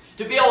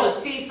to be able to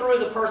see through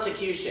the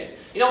persecution.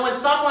 When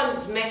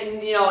someone's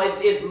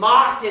is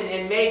mocked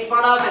and made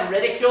fun of and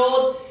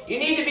ridiculed, You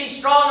need to be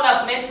strong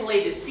enough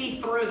mentally to see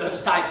through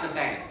those types of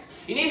things.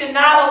 You need to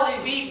not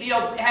only be,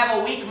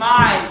 have a weak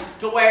mind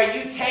to where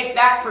you take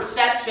that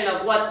perception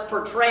of what's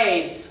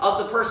portrayed of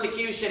the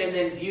persecution and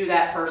then view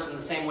that person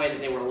the same way that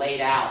they were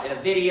laid out in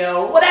a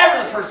video or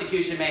whatever the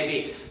persecution may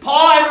be.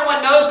 Paul,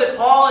 everyone knows that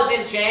Paul is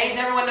in chains.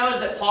 Everyone knows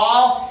that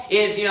Paul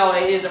is,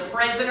 is a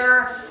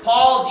prisoner.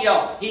 Paul's,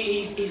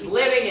 he's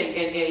living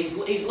and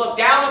he's looked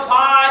down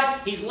upon.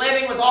 He's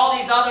living with all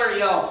these other,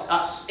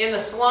 in the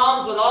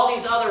slums with all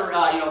these other,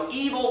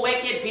 evil,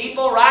 wicked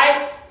people,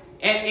 right?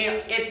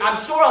 And I'm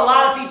sure a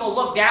lot of people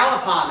look down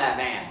upon that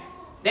man.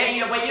 But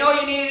you know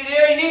what you need to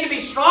do? You need to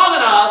be strong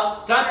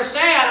enough to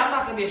understand, I'm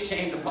not going to be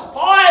ashamed of Paul.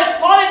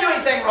 Paul didn't do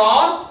anything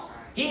wrong.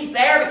 He's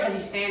there because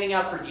he's standing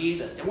up for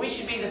Jesus. And we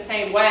should be the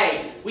same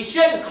way. We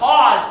shouldn't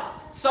cause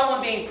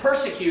someone being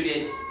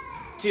persecuted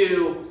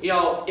to, in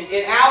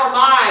our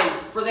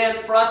mind,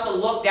 for us to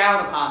look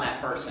down upon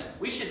that person.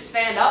 We should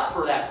stand up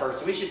for that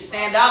person. We should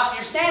stand up.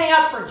 You're standing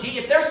up for Jesus.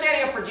 If they're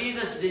standing up for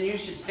Jesus, then you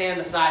should stand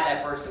beside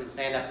that person and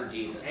stand up for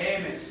Jesus.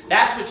 Amen.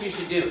 That's what you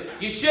should do.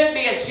 You shouldn't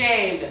be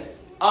ashamed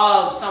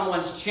of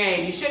someone's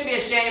shame. You shouldn't be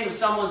ashamed of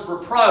someone's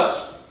reproach,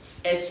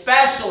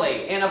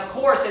 especially, and of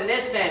course in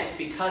this sense,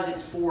 because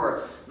it's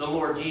for the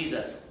Lord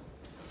Jesus.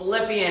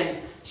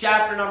 Philippians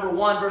chapter number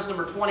 1, verse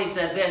number 20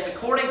 says this,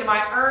 according to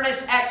my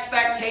earnest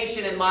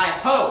expectation and my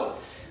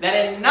hope, that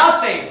in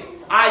nothing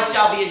I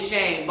shall be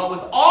ashamed, but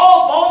with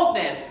all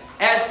boldness,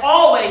 as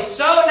always,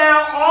 so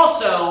now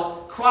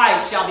also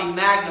Christ shall be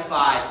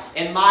magnified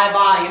in my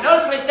body. And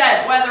notice what it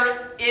says,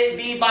 whether it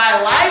be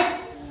by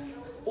life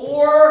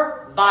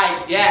or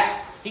by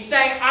death. He's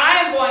saying,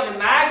 I am going to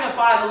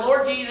magnify the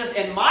Lord Jesus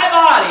in my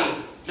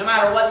body no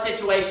matter what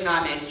situation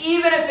I'm in,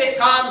 even if it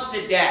comes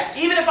to death.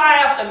 Even if I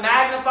have to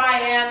magnify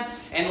him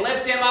and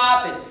lift him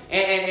up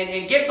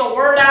and get the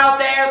word out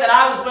there that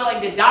I was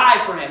willing to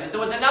die for him. That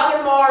there was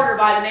another martyr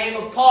by the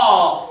name of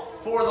Paul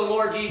for the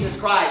Lord Jesus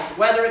Christ,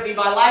 whether it be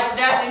by life or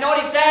death. And you know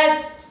what he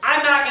says?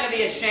 I'm not going to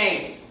be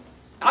ashamed.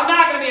 I'm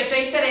not going to be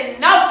ashamed. He said,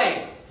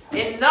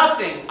 in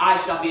nothing I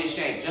shall be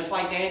ashamed. Just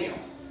like Daniel.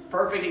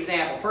 Perfect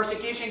example.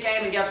 Persecution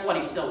came, and guess what?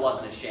 He still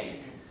wasn't ashamed.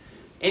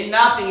 In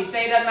nothing. He's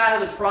saying it doesn't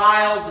matter the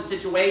trials, the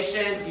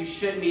situations. You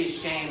shouldn't be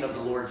ashamed of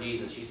the Lord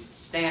Jesus. You should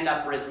stand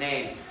up for his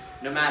name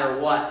no matter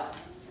what.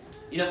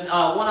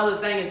 One other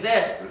thing is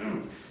this.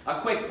 A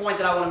quick point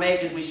that I want to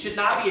make is we should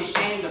not be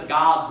ashamed of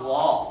God's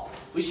law.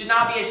 We should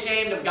not be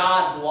ashamed of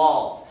God's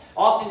laws.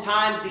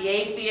 Oftentimes the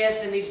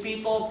atheists and these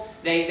people,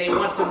 they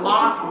want to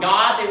mock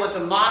God. They want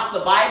to mock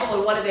the Bible.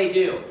 And what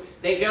do?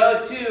 They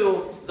go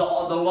to the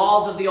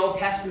laws of the Old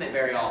Testament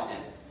very often.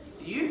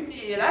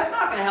 That's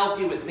not going to help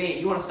you with me.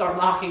 You want to start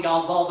mocking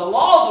God's laws. The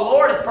law of the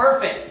Lord is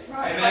perfect.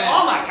 Right, it's like,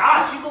 oh my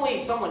gosh, you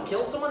believe someone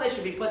kills someone, they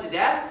should be put to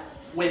death?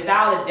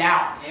 Without a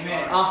doubt.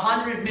 Amen.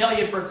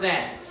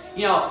 100,000,000%.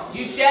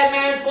 You shed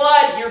man's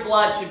blood, your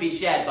blood should be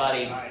shed,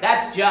 buddy. Right.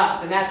 That's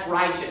just and that's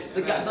righteous.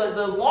 The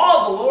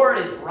law of the Lord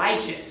is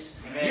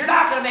righteous. Amen. You're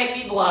not going to make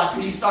me blush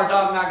when you start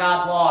talking about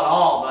God's law at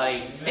all, buddy.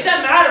 Amen. It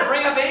doesn't matter.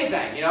 Bring up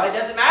anything. It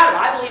doesn't matter.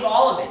 I believe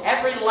all of it.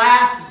 Every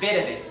last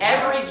bit of it.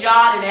 Every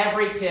jot and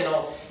every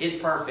tittle is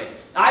perfect.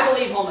 I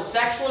believe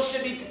homosexuals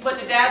should be put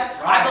to death.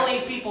 Right. I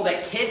believe people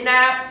that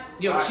kidnap,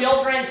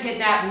 children,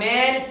 kidnap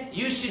men,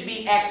 you should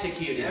be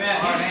executed.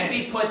 Amen. You should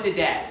be put to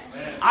death.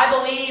 Amen. I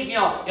believe,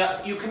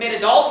 you commit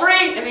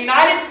adultery in the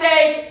United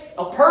States,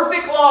 a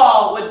perfect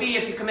law would be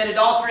if you commit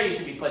adultery, you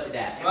should be put to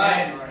death.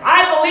 Right.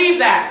 I believe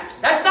that.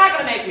 That's not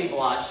going to make me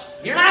blush.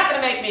 You're not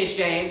going to make me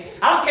ashamed.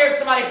 I don't care if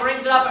somebody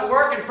brings it up at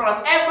work in front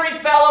of every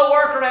fellow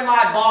worker and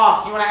my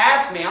boss. You want to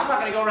ask me? I'm not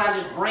going to go around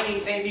just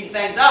bringing these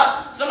things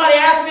up. Somebody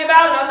asks me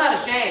about it, I'm not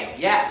ashamed.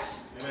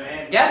 Yes.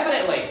 Amen.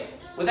 Definitely.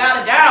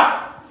 Without a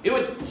doubt. It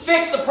would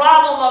fix the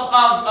problem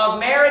of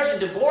marriage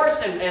and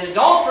divorce and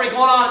adultery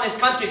going on in this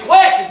country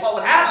quick is what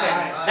would happen.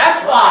 Right.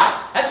 That's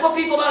why. That's what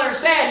people don't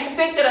understand. You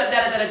think that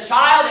a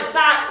child, it's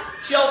not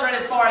children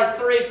as far as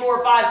 3,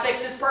 4, 5, 6.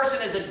 This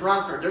person is a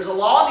drunkard. There's a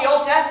law in the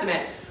Old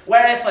Testament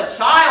where if a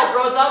child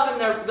grows up in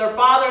their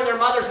father and their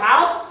mother's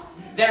house,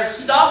 they're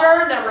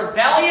stubborn, they're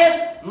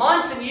rebellious.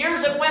 Months and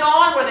years have went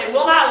on where they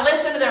will not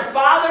listen to their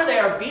father. They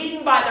are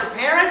beaten by their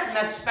parents, and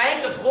that's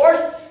spanked, of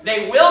course.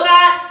 They will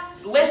not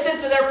listen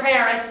to their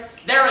parents.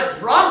 They're a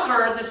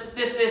drunkard.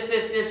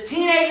 This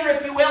teenager,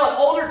 if you will, an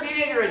older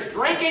teenager, is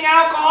drinking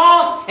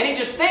alcohol, and he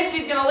just thinks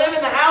he's going to live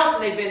in the house.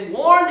 And they've been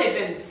warned. They've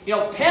been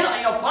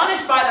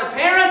punished by their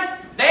parents.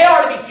 They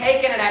are to be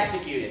taken and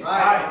executed.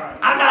 Right.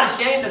 I'm not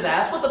ashamed of that.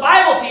 That's what the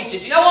Bible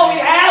teaches. You know what we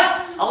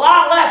have? A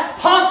lot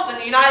less punks in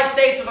the United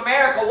States of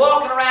America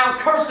walking around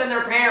cursing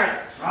their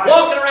parents,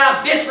 walking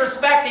around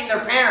disrespecting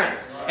their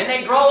parents. And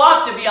they grow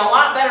up to be a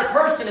lot better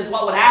person is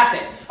what would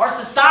happen. Our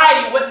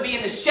society wouldn't be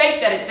in the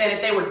shape that it's in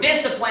if they were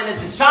disciplined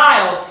as a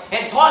child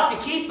and taught to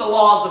keep the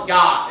laws of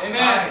God.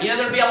 Amen.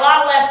 There'd be a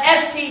lot less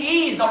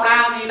STDs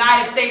around the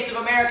United States of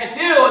America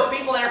too if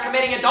people that are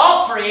committing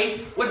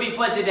adultery would be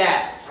put to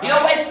death.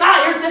 It's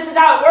not. This is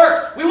how it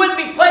works. We wouldn't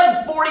be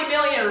putting 40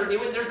 million,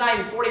 there's not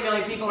even 40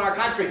 million people in our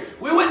country.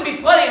 We wouldn't be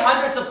putting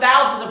hundreds of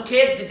thousands of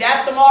kids to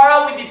death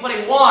tomorrow. We'd be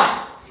putting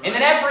one. And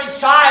then every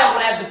child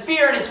would have the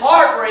fear in his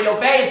heart where he'd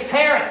obey his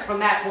parents from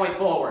that point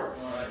forward.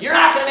 You're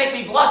not going to make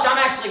me blush. I'm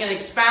actually going to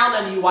expound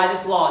unto you why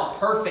this law is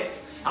perfect.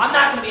 I'm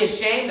not going to be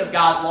ashamed of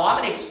God's law. I'm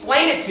going to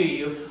explain it to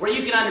you where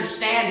you can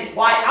understand it.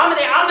 Why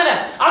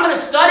I'm going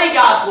to study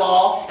God's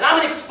law, and I'm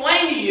going to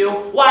explain to you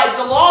why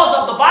the laws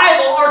of the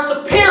Bible are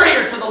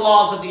superior to the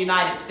laws of the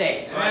United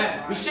States.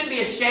 Amen. We shouldn't be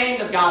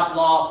ashamed of God's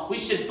law. We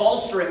should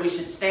bolster it. We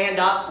should stand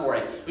up for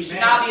it. We should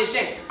not be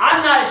ashamed.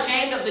 I'm not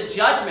ashamed of the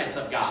judgments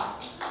of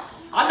God.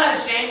 I'm not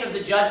ashamed of the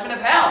judgment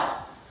of hell.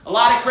 A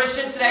lot of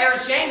Christians today are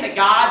ashamed that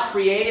God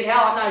created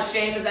hell. I'm not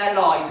ashamed of that at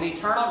all. He's an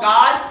eternal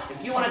God.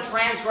 If you want to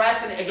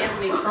transgress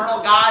against an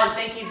eternal God and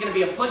think He's going to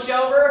be a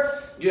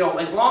pushover,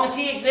 as long as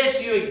He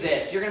exists, you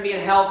exist. You're going to be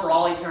in hell for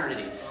all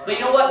eternity. But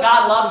you know what?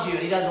 God loves you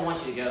and He doesn't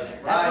want you to go there.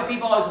 That's what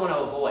people always want to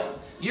avoid.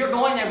 You're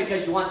going there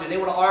because you want to. They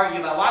want to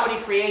argue about why would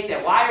He create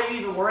that? Why are you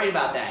even worried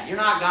about that? You're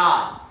not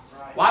God.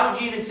 Why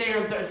would you even sit here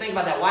and think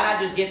about that? Why not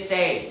just get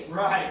saved?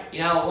 Right.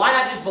 Why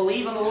not just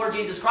believe in the Lord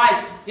Jesus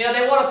Christ? They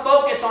want to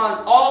focus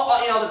on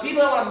the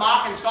people that want to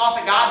mock and scoff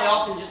at God, they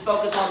often just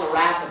focus on the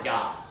wrath of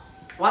God.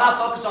 Why not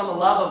focus on the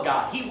love of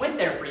God? He went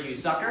there for you,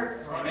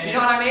 sucker. Amen. You know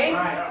what I mean?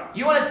 Right.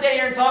 You want to sit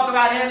here and talk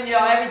about Him,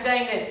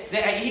 everything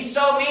that He's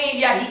so mean.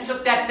 Yeah, He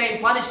took that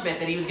same punishment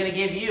that He was going to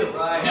give you.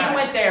 Right. He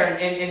went there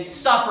and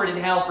suffered in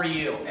hell for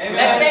you. Amen.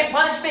 That same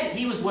punishment,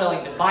 He was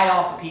willing to bite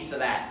off a piece of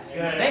that.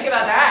 Think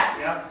about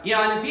that. Yep.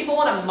 And then people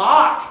want to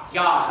mock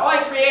God. Oh,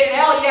 He created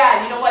hell? Yeah,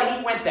 and you know what?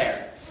 He went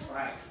there.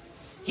 Right.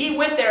 He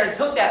went there and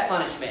took that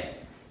punishment.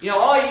 You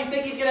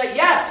think He's going to...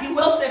 Yes, He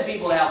will send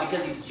people to hell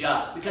because He's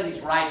just, because He's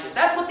righteous.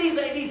 That's what these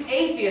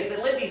atheists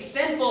that live these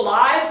sinful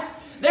lives,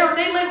 they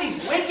live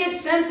these wicked,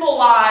 sinful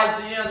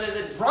lives,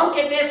 the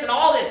drunkenness and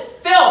all this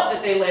filth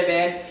that they live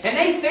in, and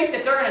they think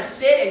that they're going to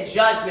sit in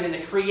judgment in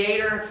the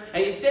Creator,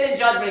 and you sit in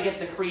judgment against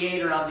the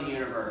Creator of the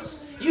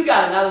universe. You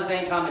got another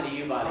thing coming to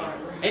you, buddy.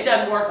 It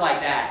doesn't work like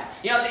that.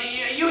 You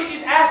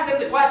just ask them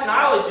the question.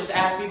 I always just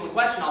ask people the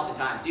question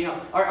oftentimes.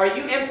 Are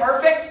you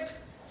imperfect?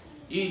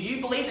 Do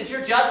you believe that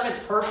your judgment's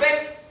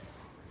perfect?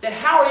 Then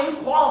how are you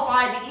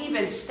qualified to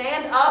even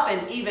stand up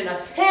and even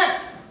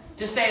attempt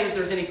to say that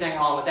there's anything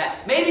wrong with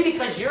that? Maybe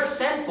because you're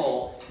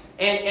sinful,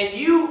 and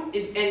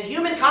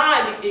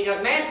humankind,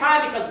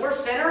 mankind, because we're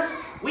sinners,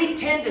 we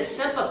tend to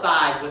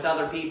sympathize with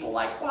other people.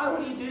 Like, why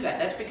would you do that?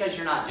 That's because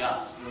you're not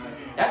just.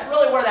 That's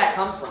really where that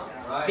comes from.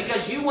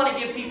 Because you want to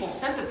give people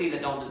sympathy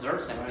that don't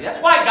deserve sympathy. That's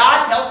why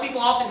God tells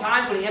people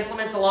oftentimes when He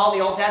implements the law of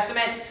the Old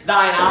Testament,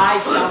 thine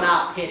eyes shall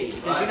not pity.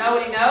 Because you know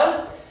what He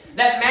knows?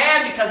 That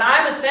man, because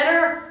I'm a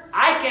sinner,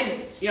 I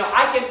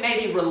can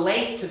maybe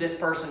relate to this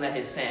person that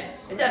has sinned.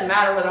 It doesn't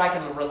matter whether I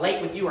can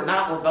relate with you or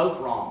not, we're both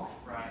wrong.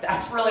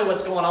 That's really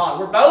what's going on.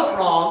 We're both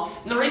wrong.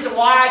 And the reason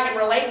why I can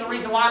relate and the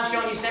reason why I'm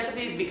showing you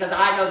sympathy is because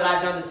I know that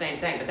I've done the same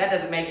thing. But that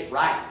doesn't make it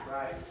right.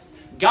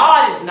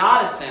 God is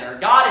not a sinner.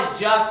 God is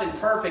just and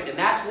perfect, and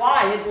that's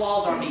why His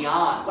laws are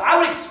beyond. I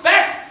would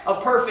expect a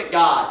perfect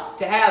God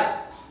to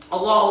have a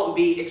law that would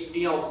be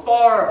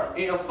far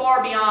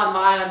beyond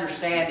my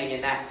understanding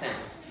in that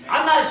sense.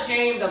 I'm not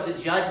ashamed of the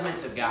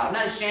judgments of God. I'm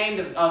not ashamed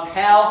of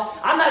hell.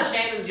 I'm not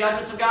ashamed of the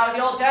judgments of God of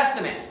the Old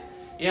Testament.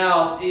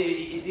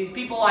 These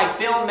people like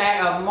Bill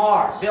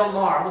Maher, I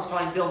almost call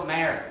him Bill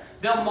Maher.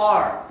 Bill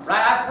Maher,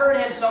 right? I've heard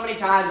him so many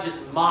times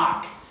just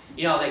mock.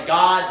 That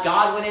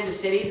God went into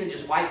cities and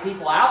just wiped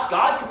people out.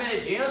 God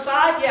committed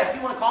genocide? Yeah, if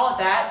you want to call it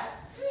that.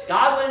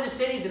 God went into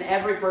cities and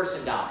every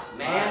person died.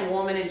 Man,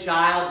 woman, and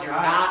child. You're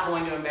not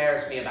going to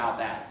embarrass me about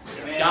that.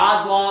 Amen.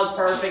 God's law is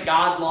perfect.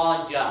 God's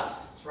law is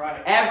just. That's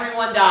right.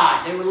 Everyone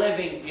died. They were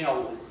living,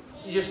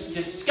 just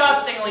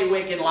disgustingly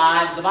wicked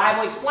lives. The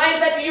Bible explains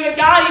that to you, and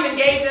God even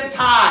gave them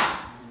time.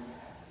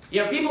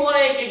 People want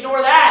to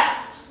ignore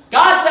that.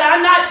 God said,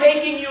 I'm not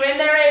taking you in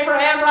there,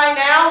 Abraham, right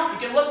now. You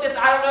can look this,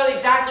 I don't know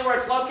exactly where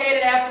it's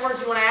located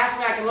afterwards. You want to ask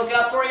me, I can look it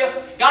up for you.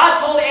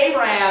 God told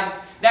Abraham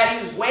that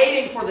He was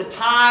waiting for the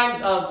times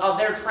of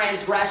their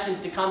transgressions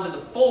to come to the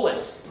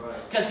fullest.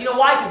 Because you know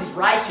why? Because He's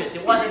righteous.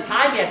 It wasn't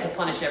time yet to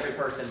punish every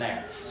person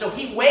there. So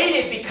He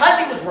waited because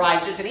He was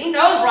righteous, and He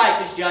knows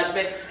righteous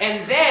judgment.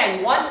 And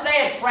then, once they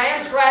had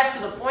transgressed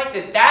to the point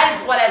that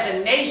is what as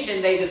a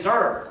nation they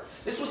deserved.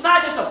 This was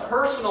not just a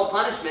personal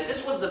punishment.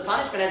 This was the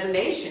punishment as a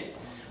nation.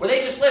 Where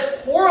they just lived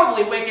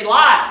horribly wicked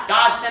lives.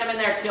 God sent them in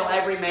there to kill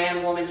every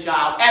man, woman,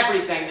 child,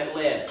 everything that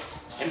lives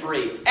and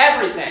breathes.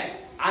 Everything.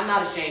 I'm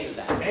not ashamed of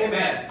that.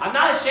 Amen. I'm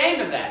not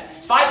ashamed of that.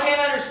 If I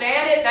can't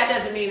understand it, that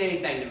doesn't mean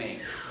anything to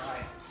me.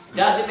 It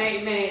doesn't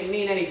mean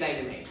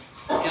anything to me.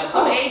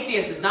 Some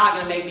atheist is not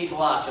going to make me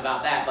blush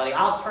about that, buddy.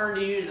 I'll turn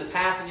to you to the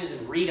passages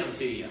and read them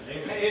to you.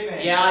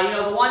 Amen. Yeah,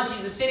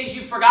 the cities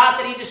you forgot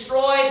that He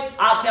destroyed,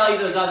 I'll tell you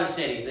those other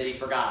cities that He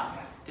forgot.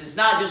 Because it's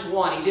not just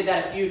one. He did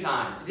that a few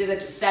times. He did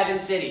that to 7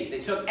 cities. They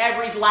took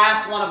every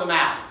last one of them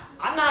out.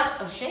 I'm not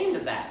ashamed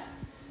of that.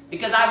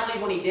 Because I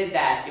believe when He did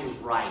that, it was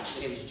right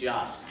and it was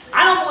just.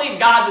 I don't believe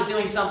God was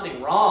doing something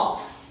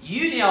wrong.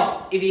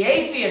 The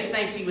atheist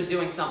thinks he was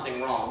doing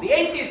something wrong. The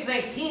atheist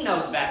thinks he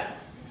knows better.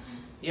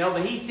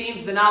 But he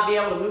seems to not be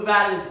able to move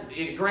out of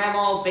his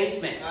grandma's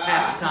basement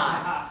half the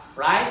time.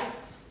 Right?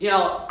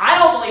 I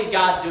don't believe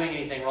God's doing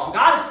anything wrong.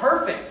 God is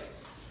perfect.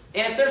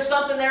 And if there's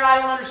something there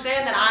I don't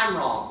understand, then I'm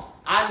wrong.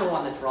 I'm the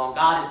one that's wrong.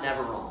 God is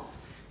never wrong.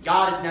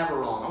 God is never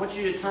wrong. I want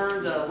you to turn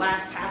to the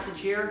last passage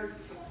here.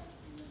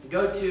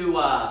 Go to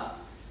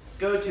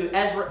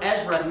Ezra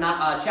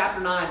chapter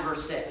 9,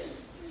 verse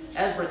 6.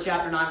 Ezra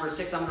chapter 9, verse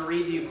 6. I'm going to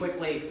read to you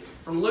quickly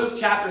from Luke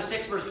chapter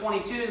 6, verse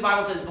 22. The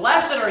Bible says,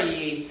 "Blessed are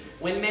ye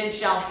when men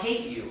shall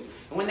hate you,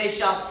 and when they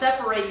shall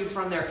separate you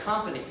from their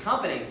company,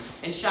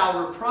 and shall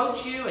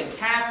reproach you and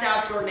cast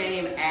out your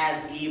name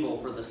as evil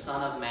for the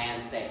Son of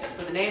Man's sake." That's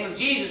for the name of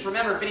Jesus.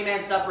 Remember, if any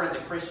man suffer as a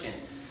Christian,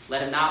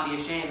 let him not be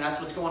ashamed. That's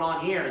what's going on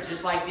here. It's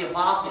just like the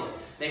apostles.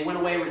 They went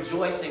away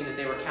rejoicing that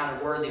they were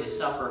counted worthy to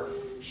suffer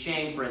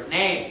shame for his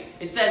name.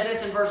 It says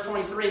this in verse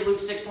 23, Luke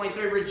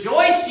 6:23,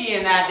 "Rejoice ye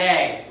in that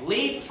day,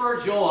 leap for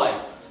joy."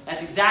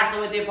 That's exactly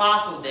what the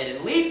apostles did.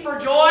 "And leap for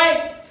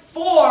joy,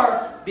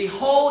 for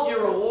behold,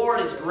 your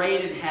reward is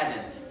great in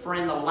heaven. For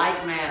in the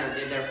like manner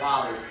did their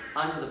fathers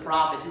unto the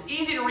prophets." It's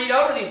easy to read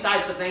over these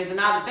types of things and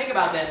not to think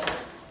about this.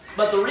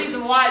 But the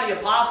reason why the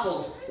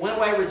apostles went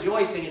away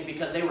rejoicing is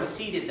because they were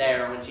seated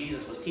there when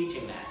Jesus was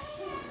teaching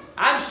that.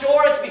 I'm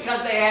sure it's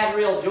because they had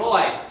real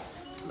joy.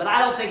 But I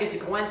don't think it's a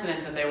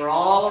coincidence that they were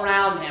all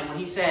around him when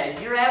he said,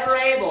 "If you're ever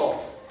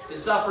able to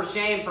suffer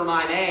shame for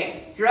my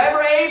name, if you're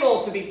ever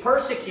able to be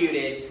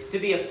persecuted, to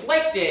be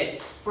afflicted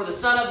for the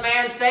Son of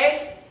Man's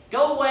sake,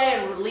 go away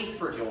and leap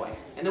for joy."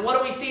 And then what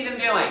do we see them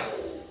doing?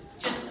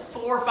 Just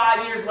 4 or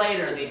 5 years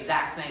later, the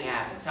exact thing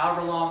happens.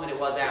 However long that it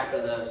was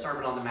after the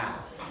Sermon on the Mount.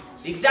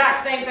 The exact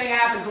same thing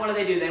happens. What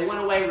do? They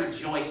went away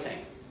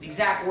rejoicing. The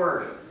exact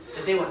word.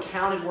 That they were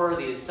counted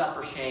worthy to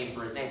suffer shame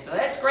for his name. So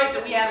that's great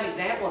that we have an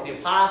example of the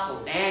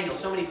apostles, Daniel,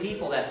 so many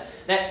people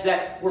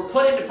that were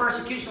put into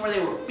persecution where they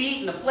were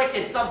beaten,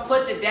 afflicted, some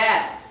put to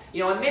death.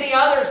 And many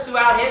others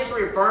throughout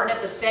history were burned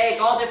at the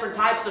stake, all different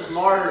types of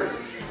martyrs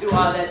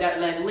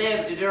that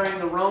lived during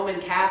the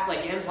Roman Catholic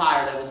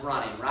Empire that was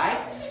running, right?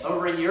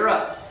 Over in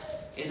Europe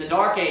in the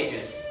Dark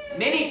Ages.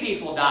 Many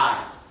people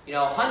died.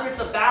 Hundreds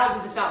of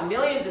thousands, if not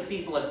millions of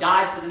people have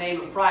died for the name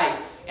of Christ.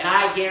 And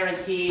I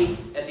guarantee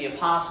that the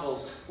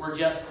apostles were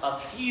just a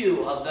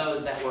few of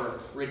those that were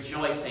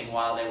rejoicing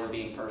while they were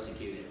being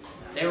persecuted.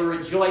 They were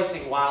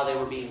rejoicing while they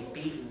were being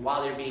beaten,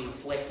 while they were being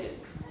afflicted.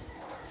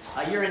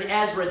 You're in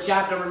Ezra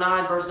chapter number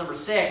 9, verse number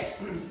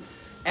 6.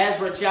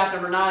 Ezra chapter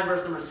number 9,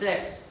 verse number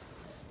 6.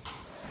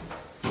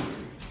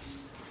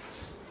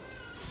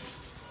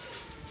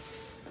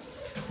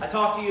 I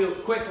talked to you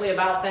quickly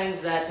about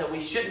things that we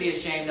shouldn't be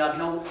ashamed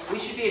of. We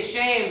should be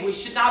ashamed. We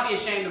should not be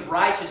ashamed of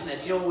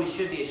righteousness. What we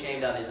should be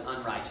ashamed of is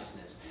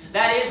unrighteousness.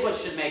 That is what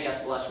should make us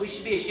blush. We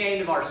should be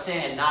ashamed of our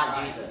sin,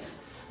 not Jesus.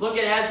 Look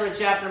at Ezra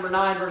chapter number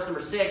 9, verse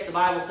number 6. The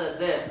Bible says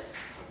this.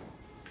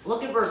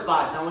 Look at verse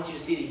 5, because I want you to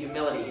see the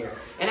humility here.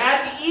 "And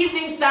at the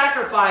evening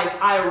sacrifice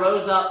I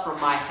arose up from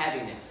my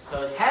heaviness."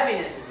 So his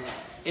heaviness is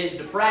his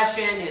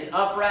depression, his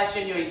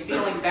oppression. He's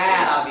feeling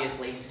bad,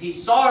 obviously.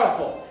 He's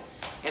sorrowful.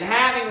 "And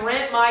having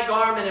rent my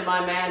garment and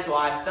my mantle,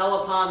 I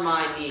fell upon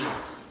my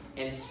knees,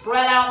 and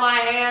spread out my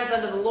hands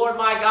unto the Lord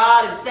my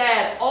God, and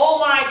said, O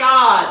my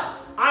God,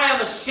 I am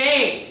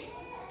ashamed,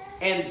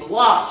 and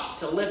blush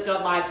to lift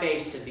up my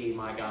face to thee,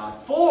 my God.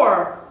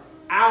 For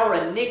our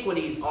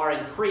iniquities are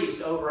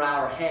increased over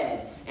our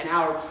head, and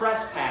our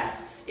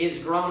trespass is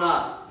grown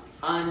up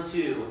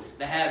unto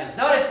the heavens."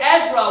 Notice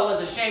Ezra was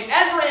ashamed.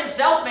 Ezra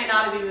himself may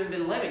not have even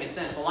been living a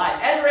sinful life.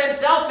 Ezra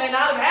himself may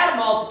not have had a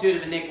multitude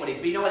of iniquities,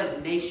 but you know what his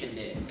nation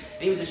did?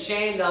 And he was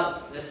ashamed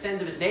of the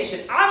sins of his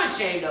nation. I'm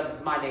ashamed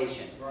of my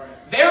nation. Right.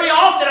 Very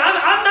often,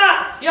 I'm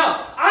not,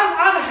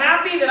 I'm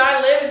happy that I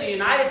live in the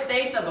United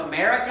States of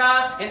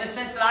America in the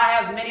sense that I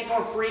have many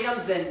more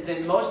freedoms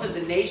than most of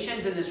the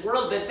nations in this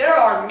world, but there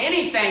are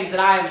many things that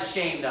I am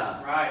ashamed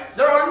of. Right.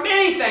 There are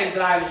many things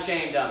that I am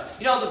ashamed of.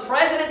 The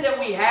president that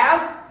we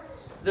have,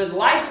 the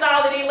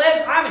lifestyle that he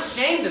lives, I'm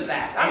ashamed of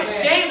that. I'm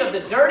ashamed of the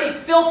dirty,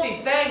 filthy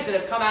things that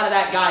have come out of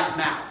that guy's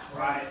mouth.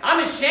 Right. I'm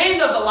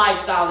ashamed of the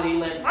lifestyle that he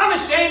lives. I'm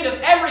ashamed of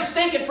every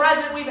stinking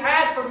president we've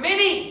had for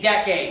many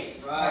decades.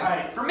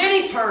 Right. For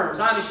many terms,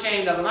 I'm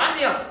ashamed of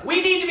him.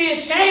 We need to be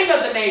ashamed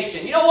of the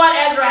nation. You know what?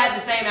 Ezra had the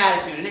same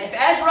attitude. And if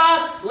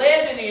Ezra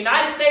lived in the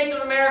United States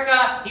of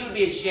America, he would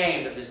be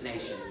ashamed of this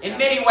nation in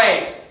many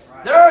ways.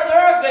 Right. There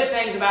are good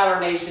things about our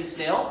nation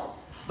still.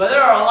 But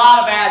there are a lot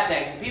of bad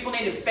things. People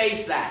need to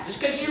face that.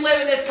 Just because you live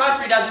in this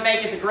country doesn't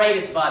make it the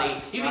greatest,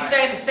 buddy. You'd be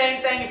saying the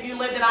same thing if you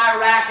lived in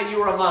Iraq and you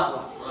were a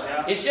Muslim.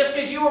 Right. It's just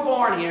because you were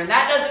born here, and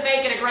that doesn't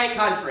make it a great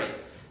country.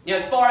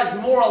 As far as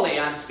morally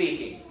I'm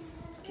speaking.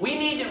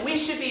 We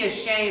should be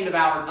ashamed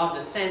of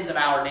the sins of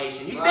our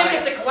nation. You think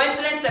it's a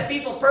coincidence that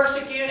people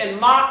persecute and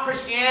mock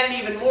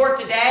Christianity even more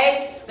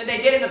today than they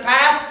did in the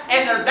past,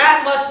 and they're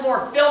that much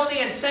more filthy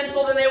and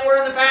sinful than they were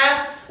in the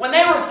past? When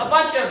there was a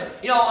bunch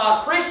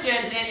of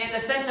Christians in the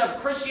sense of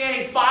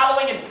Christianity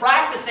following and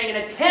practicing an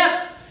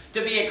attempt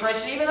to be a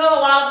Christian, even though a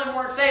lot of them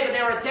weren't saved, but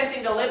they were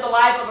attempting to live the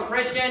life of a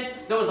Christian,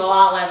 there was a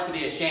lot less to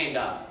be ashamed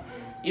of.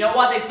 You know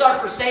what? They start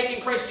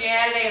forsaking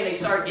Christianity and they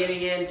start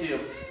getting into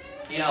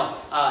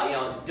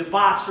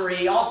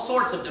debauchery, all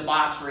sorts of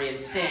debauchery and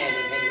sin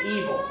and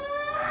evil.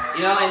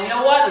 And you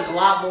know what? There's a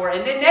lot more.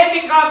 And then they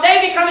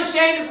become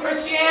ashamed of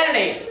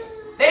Christianity.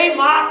 They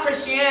mock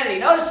Christianity.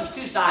 Notice there's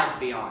two sides to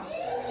be on.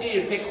 So you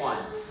need to pick one.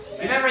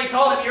 Remember, he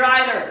told them, you're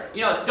either,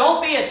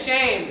 don't be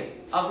ashamed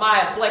of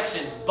my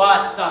afflictions,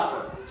 but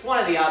suffer. It's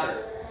one or the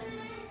other.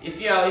 If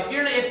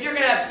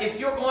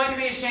you're going to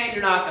be ashamed,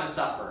 you're not going to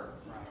suffer.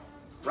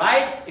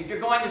 Right? If you're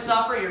going to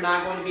suffer, you're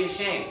not going to be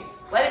ashamed.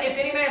 If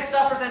any man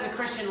suffers as a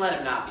Christian, let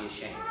him not be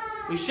ashamed.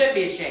 We should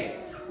be ashamed.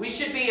 We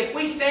should be, if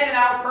we sin in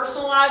our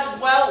personal lives as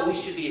well, we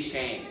should be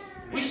ashamed.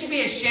 We should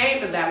be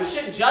ashamed of that. We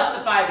shouldn't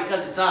justify it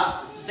because it's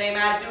us. It's the same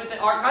attitude with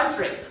our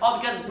country. Oh,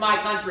 because it's my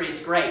country,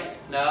 it's great.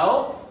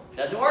 No, it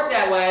doesn't work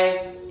that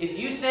way. If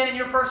you sin in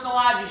your personal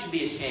lives, you should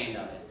be ashamed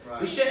of it.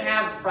 Right. We shouldn't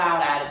have a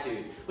proud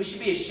attitude. We should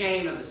be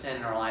ashamed of the sin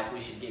in our life. We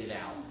should get it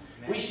out.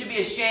 Amen. We should be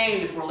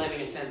ashamed if we're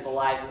living a sinful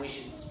life, and we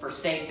should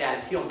forsake that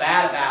and feel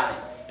bad about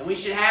it. And we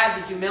should have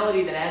the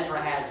humility that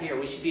Ezra has here.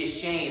 We should be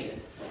ashamed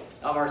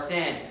of our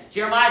sin.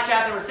 Jeremiah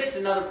chapter number 6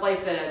 is another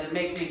place that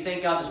makes me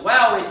think of as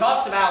well, where he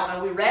talks about,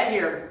 and we read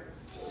here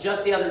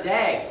just the other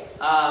day,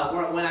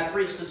 when I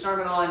preached the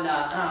sermon on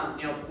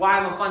why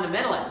I'm a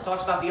fundamentalist. It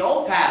talks about the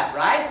old paths,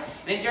 right?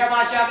 And in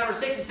Jeremiah chapter number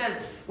 6 it says,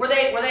 were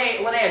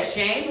they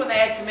ashamed when they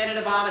had committed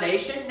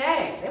abomination?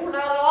 Nay, they were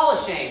not at all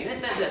ashamed. And it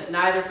says this,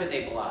 neither could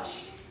they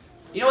blush.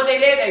 You know what they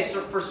did? They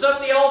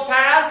forsook the old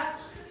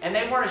paths, and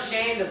they weren't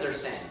ashamed of their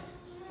sin.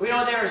 We know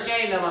what they were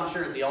ashamed of, I'm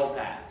sure, is the old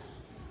paths.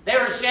 They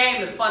were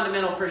ashamed of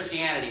fundamental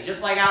Christianity,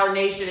 just like our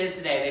nation is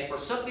today. They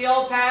forsook the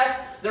old paths.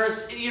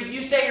 If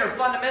you say you're a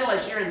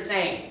fundamentalist, you're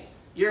insane.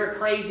 You're a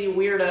crazy,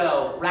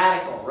 weirdo,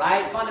 radical,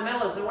 right?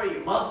 Fundamentalists, what are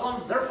you,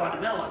 Muslim? They're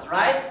fundamentalists,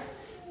 right?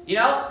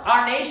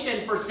 Our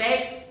nation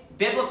forsakes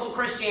biblical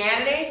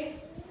Christianity.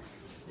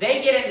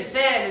 They get into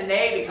sin, and then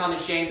they become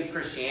ashamed of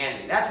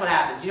Christianity. That's what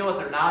happens. You know what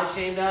they're not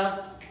ashamed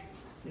of?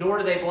 Nor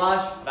do they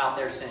blush about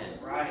their sin.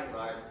 Right.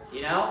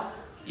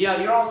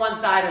 You're on one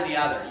side or the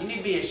other. You need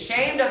to be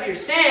ashamed of your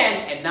sin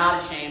and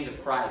not ashamed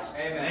of Christ.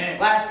 Amen.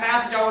 Last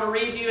passage I want to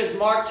read to you is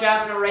Mark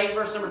chapter number 8,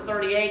 verse number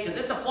 38, because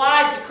this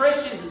applies to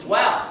Christians as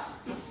well.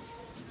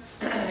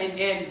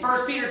 In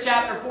 1 Peter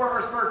chapter 4,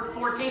 verse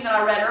 14 that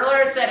I read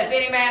earlier, it said, if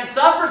any man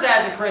suffers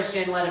as a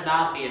Christian, let him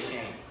not be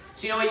ashamed.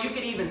 So you know what? You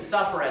could even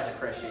suffer as a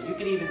Christian. You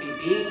could even be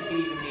beat. You could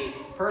even be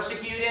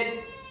persecuted.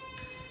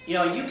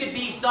 You could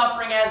be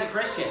suffering as a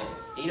Christian.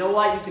 And you know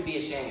what? You could be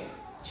ashamed.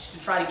 Just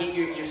to try to get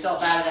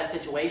yourself out of that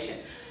situation.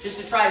 Just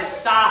to try to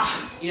stop,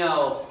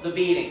 the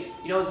beating.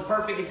 It's a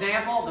perfect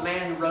example. The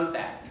man who wrote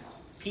that.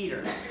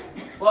 Peter.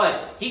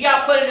 What? He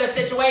got put into a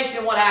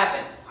situation. What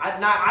happened?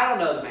 I don't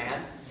know the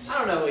man. I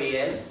don't know who he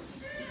is.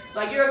 It's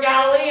like, you're a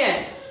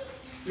Galilean.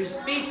 Your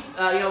speech,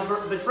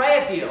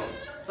 betrayeth you.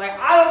 It's like,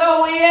 I don't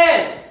know who he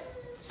is.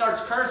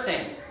 Starts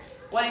cursing.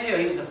 What did he do?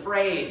 He was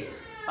afraid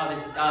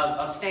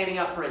of standing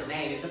up for his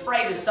name. He was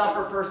afraid to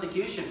suffer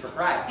persecution for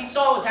Christ. He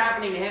saw what was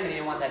happening to him, and he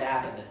didn't want that to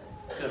happen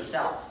to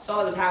himself. He saw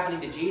what was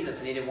happening to Jesus,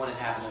 and he didn't want it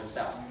to happen to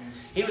himself.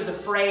 He was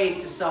afraid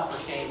to suffer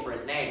shame for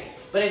his name.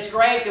 But it's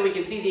great that we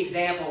can see the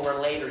example where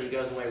later he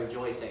goes away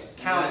rejoicing.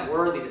 Counted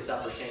worthy to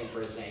suffer shame for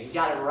his name. He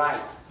got it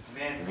right.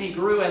 Amen. He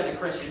grew as a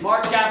Christian.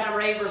 Mark chapter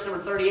number 8, verse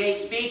number 38,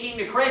 speaking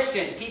to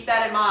Christians, keep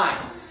that in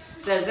mind,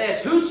 says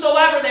this,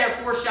 whosoever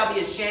therefore shall be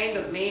ashamed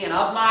of me and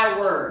of my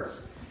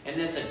words in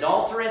this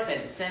adulterous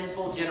and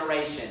sinful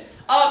generation,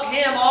 of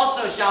him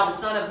also shall the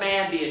Son of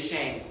Man be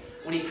ashamed,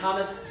 when he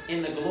cometh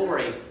in the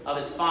glory of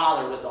his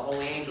Father with the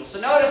holy angels.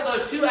 So notice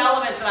those two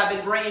elements that I've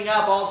been bringing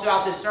up all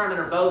throughout this sermon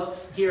are both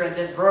here in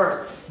this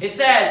verse. It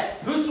says,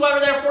 whosoever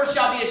therefore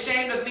shall be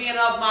ashamed of me and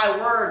of my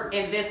words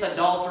in this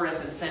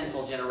adulterous and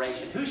sinful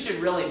generation. Who should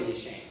really be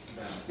ashamed?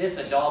 This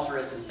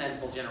adulterous and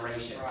sinful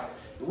generation.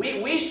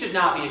 We should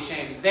not be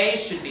ashamed. They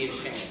should be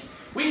ashamed.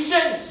 We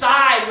shouldn't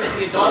side with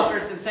the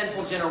adulterous and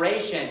sinful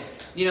generation.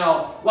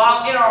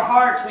 While in our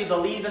hearts we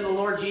believe in the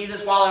Lord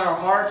Jesus, while in our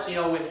hearts,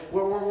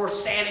 we're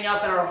standing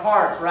up in our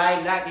hearts,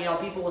 right? That,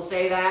 people will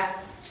say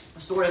that.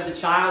 The story of the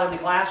child in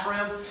the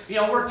classroom.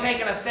 We're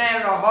taking a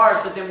stand in our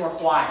hearts, but then we're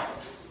quiet.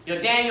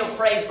 Daniel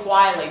prays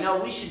quietly.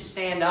 No, we should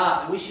stand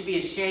up, and we should be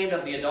ashamed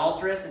of the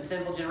adulterous and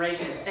sinful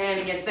generation and stand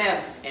against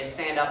them and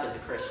stand up as a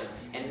Christian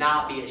and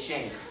not be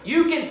ashamed.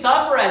 You can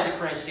suffer as a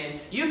Christian.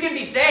 You can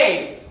be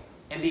saved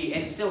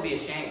and still be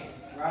ashamed.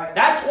 Right.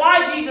 That's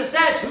why Jesus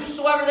says,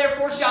 whosoever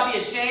therefore shall be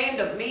ashamed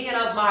of me and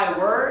of my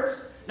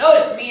words.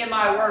 Notice me and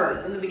my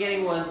words. In the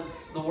beginning was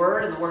the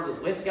Word, and the Word was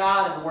with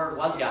God, and the Word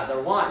was God. They're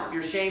one. If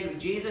you're ashamed of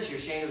Jesus, you're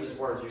ashamed of His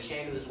words. You're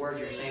ashamed of His words,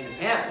 you're ashamed of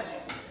Him.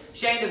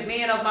 Ashamed of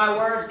me and of my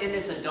words in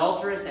this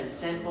adulterous and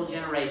sinful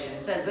generation.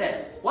 It says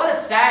this. What a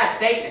sad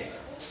statement.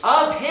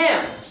 Of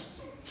Him.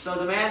 So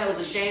the man that was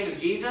ashamed of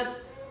Jesus,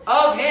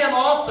 of Him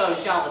also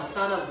shall the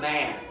Son of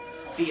Man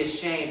be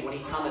ashamed when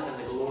He cometh in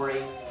the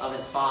glory of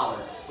His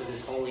Father with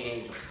His holy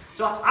angels.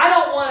 So I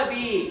don't want to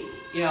be,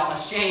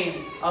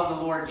 ashamed of the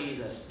Lord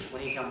Jesus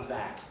when He comes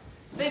back.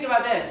 Think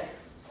about this.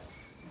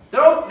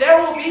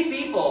 There will be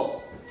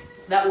people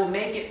that will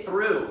make it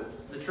through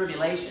the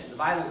tribulation. The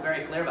Bible is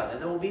very clear about that.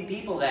 There will be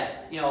people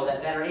that,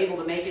 that are able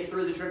to make it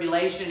through the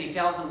tribulation. He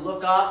tells them,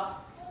 look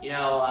up,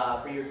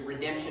 for your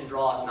redemption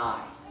draweth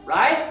nigh.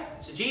 Right?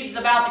 So Jesus is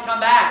about to come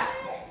back.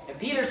 And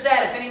Peter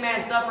said, if any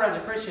man suffer as a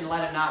Christian,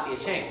 let him not be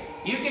ashamed.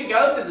 You can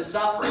go through the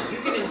suffering.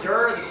 You can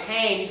endure the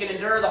pain. You can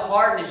endure the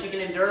hardness. You can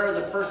endure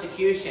the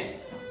persecution.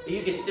 But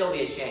you can still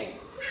be ashamed.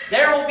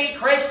 There will be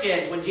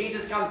Christians when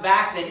Jesus comes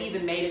back that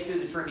even made it through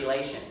the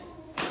tribulation.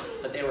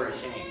 But they were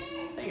ashamed.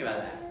 Think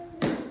about that.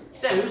 He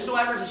said,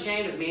 whosoever is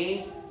ashamed of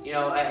me,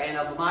 and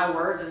of my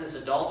words in this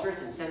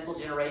adulterous and sinful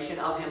generation,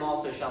 of him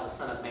also shall the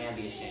Son of Man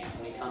be ashamed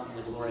when he comes in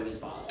the glory of his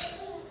Father.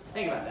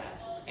 Think about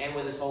that. And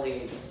with his holy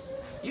angels.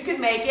 You can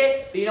make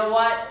it, but you know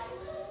what?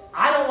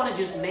 I don't want to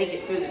just make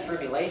it through the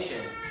tribulation.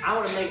 I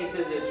want to make it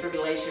through the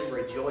tribulation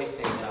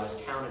rejoicing that I was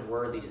counted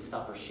worthy to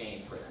suffer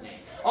shame for his name.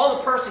 All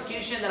the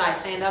persecution that I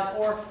stand up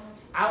for,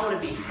 I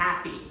want to be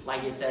happy,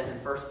 like it says in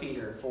 1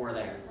 Peter 4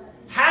 there.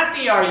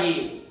 Happy are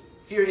ye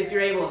if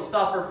you're able to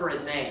suffer for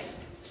his name.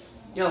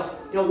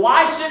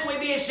 Why shouldn't we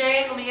be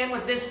ashamed? Let me end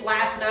with this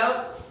last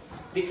note.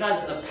 Because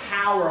the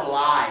power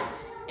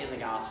lies in the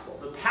gospel.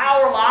 The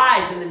power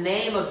lies in the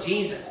name of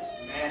Jesus.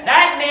 Amen.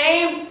 That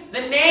name,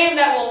 the name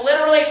that will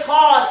literally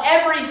cause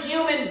every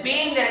human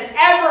being that has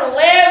ever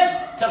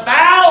lived to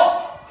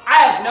bow,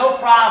 I have no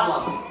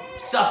problem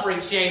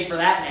suffering shame for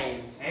that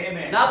name.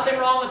 Amen. Nothing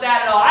wrong with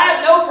that at all. I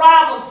have no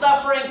problem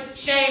suffering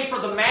shame for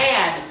the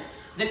man.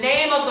 The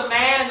name of the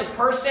man and the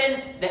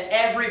person that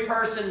every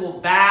person will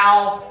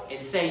bow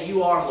and say,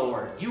 you are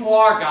Lord. You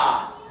are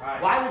God.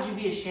 Right. Why would you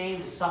be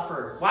ashamed to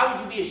suffer? Why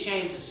would you be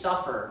ashamed to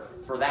suffer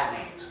for that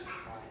name?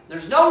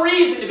 There's no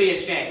reason to be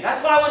ashamed.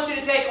 That's what I want you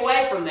to take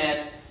away from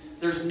this.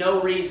 There's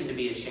no reason to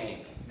be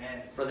ashamed.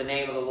 Amen. For the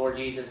name of the Lord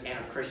Jesus and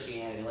of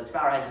Christianity. Let's bow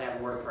our heads and have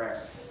a word of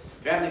prayer.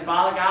 Dear Heavenly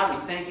Father, God,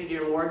 we thank you,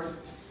 dear Lord,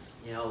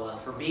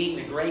 for being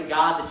the great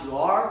God that you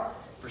are,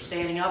 for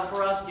standing up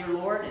for us, dear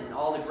Lord, and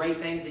all the great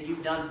things that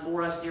you've done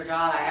for us, dear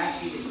God. I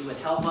ask you that you would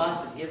help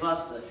us and give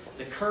us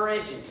the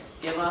courage and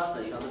give us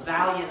the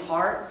valiant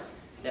heart,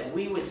 that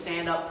we would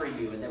stand up for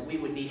you and that we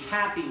would be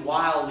happy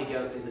while we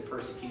go through the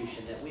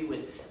persecution, that we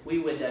would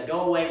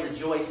go away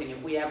rejoicing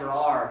if we ever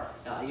are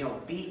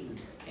beaten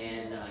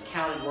and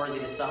counted worthy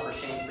to suffer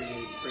shame for your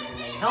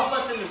name. Help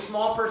us in the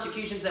small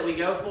persecutions that we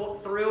go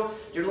through,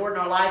 dear Lord, in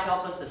our life.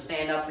 Help us to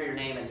stand up for your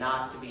name and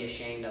not to be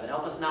ashamed of it.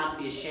 Help us not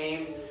to be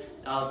ashamed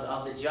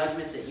of the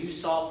judgments that you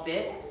saw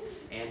fit,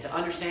 and to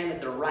understand that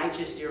they're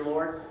righteous, dear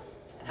Lord.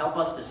 And help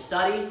us to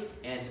study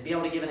and to be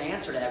able to give an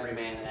answer to every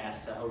man that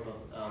asks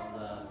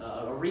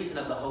a reason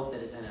of the hope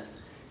that is in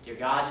us. Dear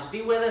God, just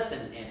be with us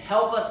and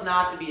help us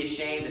not to be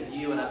ashamed of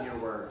you and of your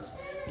words.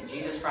 In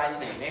Jesus Christ's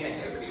name,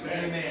 amen.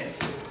 Amen.